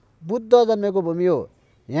 हेर्नुहोस्, बुद्ध जन्मेको भूमि हो।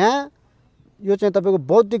 यहाँ यो चाहिँ तपाईँको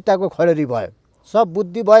बौद्धिकताको खडेरी भयो, सब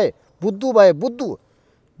बुद्धि भए, बुद्धु भए,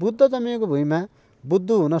 बुद्ध जन्मेको भूमिमा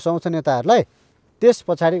बुद्धु हुन सक्छ नेताहरूलाई। त्यस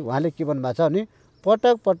पछाडि उहाँले के भन्नुभएको छ भने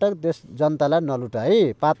पटक पटक देश जनतालाई नलुट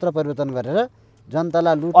है, पात्र परिवर्तन गरेर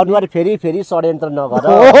जनतालाई लुट, अनुहार फेरि षड्यन्त्र नगर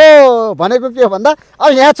हो भनेको के हो भन्दा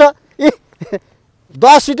अब यहाँ छ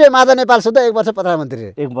 10 सिटे माधव नेपाल सधैँ 1 वर्ष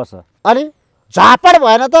प्रधानमन्त्री, 1 वर्ष, अनि झापड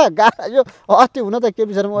भएन त यो अस्ति हुन त के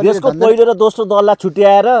विषयमा देशको पहिलो र दोस्रो दललाई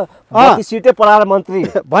छुट्याएर 32 सिटे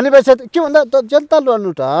प्रधानमन्त्री भनेपछि के भन्दा जनता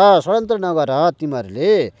लड्नु त, षड्यन्त्र नगर,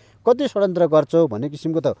 तिमीहरूले कति षड्यन्त्र गर्छौ भन्ने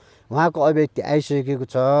किसिमको त उहाँको अभिव्यक्ति आइसकेको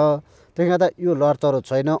छ। त्यसले गर्दा यो लडतरो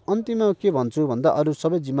छैन। अन्तिममा के भन्छु भन्दा अरू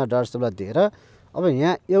सबै जिम्मा डाक्टर साहबलाई दिएर अब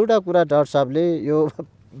यहाँ एउटा कुरा डाक्टर साहबले यो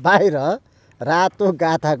बाहिर रातो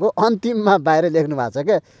गाथाको अन्तिममा बाहिर लेख्नु भएको छ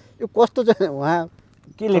क्या, यो कस्तो चाहिँ उहाँ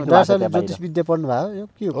के लेख्नु डाक्टर साहबले ज्योतिष विद्या पढ्नु भयो, यो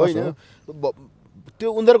के हो त्यो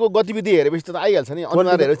उनीहरूको गतिविधि हेरेपछि त आइहाल्छ नि,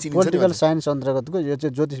 अनुहारहरू चिनिन्छ नि। पोलिटिकल साइन्स अन्तर्गतको यो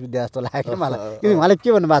चाहिँ ज्योतिष विद्या जस्तो लाग्यो मलाई। किनभने उहाँले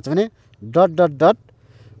के भन्नुभएको छ भने डट डट डट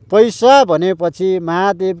पैसा भनेपछि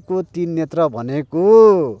महादेवको 3 नेत्र भनेको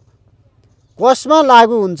कसमा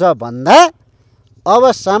लागु हुन्छ भन्दा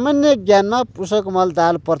अब सामान्य ज्ञानमा पुष्पकमल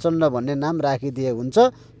दाल प्रचण्ड भन्ने नाम राखिदिए हुन्छ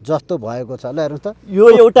जस्तो भएको छ। ल हेर्नुहोस् त, यो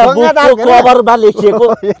एउटा बुकको कभरमा लेखिएको,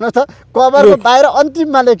 हेर्नुहोस् त, कभरको बाहिर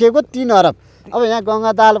अन्तिममा लेखिएको 3 अरब। अब यहाँ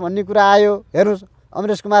गङ्गा दाल भन्ने कुरा आयो, हेर्नुहोस्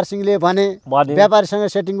अमरेश कुमार सिंहले भने,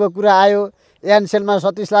 व्यापारीसँग सेटिङको कुरा आयो, एनसेलमा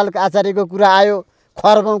सतीश लाल आचार्यको कुरा आयो,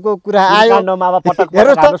 खरगाउँको कुरा आयो।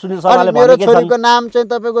 हेर्नुहोस् त, मेरो छोरीको नाम चाहिँ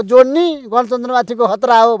तपाईँको जोड्ने गणतन्त्रमाथिको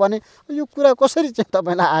खतरा हो भने यो कुरा कसरी चाहिँ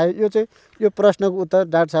तपाईँलाई आयो? यो चाहिँ यो प्रश्नको उत्तर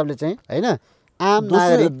डाक्टर साहबले चाहिँ होइन आम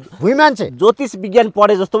नागरिक भुइँ मान्छे ज्योतिष विज्ञान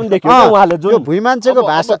पढे जस्तो पनि देखियो उहाँले, जो भुइँ मान्छेको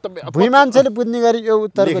भाषा भुइँ मान्छेले बुझ्ने गरी यो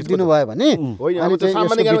उत्तर दिनुभयो भने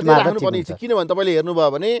सामान्य ज्ञानमा राख्नुपर्ने छ। किनभने तपाईँले हेर्नुभयो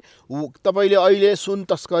भने तपाईँले अहिले सुन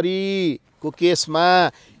तस्करीको केसमा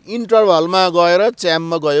इन्टरभलमा गएर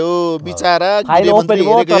च्याम्पमा गयो, बिचरा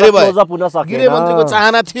गृहमन्त्रीको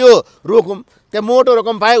चाहना थियो रोकौँ, त्यहाँ मोटो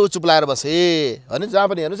रकम पाए ऊ चुप लाएर बसे होइन। जहाँ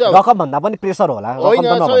पनि हेर्नुहोस् रकम भन्दा पनि प्रेसर होला,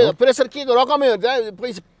 होइन प्रेसर के रकमै हो,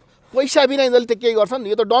 पैसा बिना यिनीहरूले त केही गर्छन्।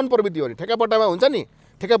 यो त डन प्रवृत्ति हो नि, ठेकापट्टामा हुन्छ नि,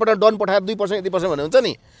 ठेक्कापट्टा डन पठाएर 2% यति पर्सेन्ट भन्ने हुन्छ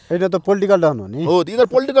नि होइन त पोलिटिकल डन हो नि हो यिनीहरू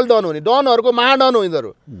पोलिटिकल डन हो नि डनहरूको महाडन हो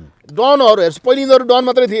यिनीहरू डनहरू हेर्छ पहिले यिनीहरू डन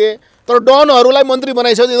मात्रै थिए तर डनहरूलाई मन्त्री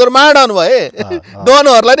बनाइसक्यो यिनीहरू महाडन भए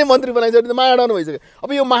डनहरूलाई नै मन्त्री बनाइसक्यो महाडन भइसक्यो अब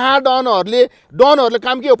यो डनहरूले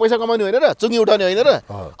काम के हो पैसा कमाउने होइन र चुङ्गी उठाउने होइन र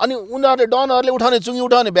अनि उनीहरूले डनहरूले उठाउने चुङ्गी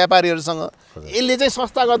उठाउने व्यापारीहरूसँग यसले चाहिँ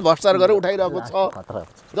संस्थागत भ्रष्टाचार गरेर उठाइरहेको छ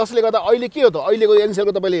जसले गर्दा अहिले के हो त अहिलेको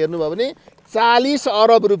एनसिएलको तपाईँले हेर्नुभयो भने 40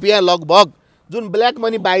 अरब रुपियाँ लगभग जुन ब्ल्याक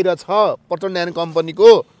मनी बाहिर छ प्रचण्ड एन्ड कम्पनीको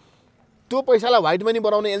त्यो पैसालाई व्हाइट मनी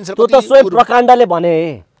बनाउने एनसिएल त्यो त स्वयं प्रचण्डले भने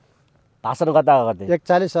भाषण गर्दा गर्दै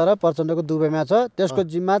 41 अरब प्रचण्डको दुबईमा छ त्यसको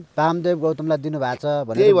जिम्मा वामदेव गौतमलाई दिनुभएको छ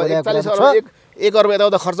त्यही भएर 41 अरब 1 अरब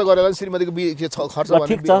यताउता खर्च गरेर श्रीमतीको खर्च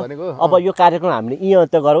ठिक छ अब यो कार्यक्रम हामीले यहीँ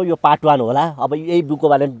अन्त्य गरौँ यो पार्ट 1 होला अब यही बुकको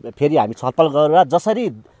बारेमा फेरि हामी छलफल गरेर जसरी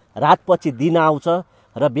रातपछि दिन आउँछ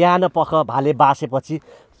र बिहान पख भाले बासेपछि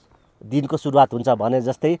दिनको सुरुवात हुन्छ भने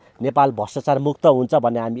जस्तै नेपाल भ्रष्टाचार मुक्त हुन्छ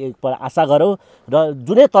भन्ने हामी एकपल्ट आशा गरौँ र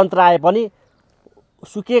जुनै तन्त्र आए पनि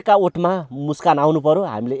सुकेका ओठमा मुस्कान आउनु पर्यो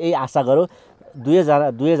हामीले यही आशा गरौँ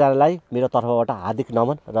दुवैजनालाई मेरो तर्फबाट हार्दिक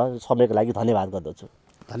नमन र समयको लागि धन्यवाद गर्दछु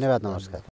धन्यवाद नमस्कार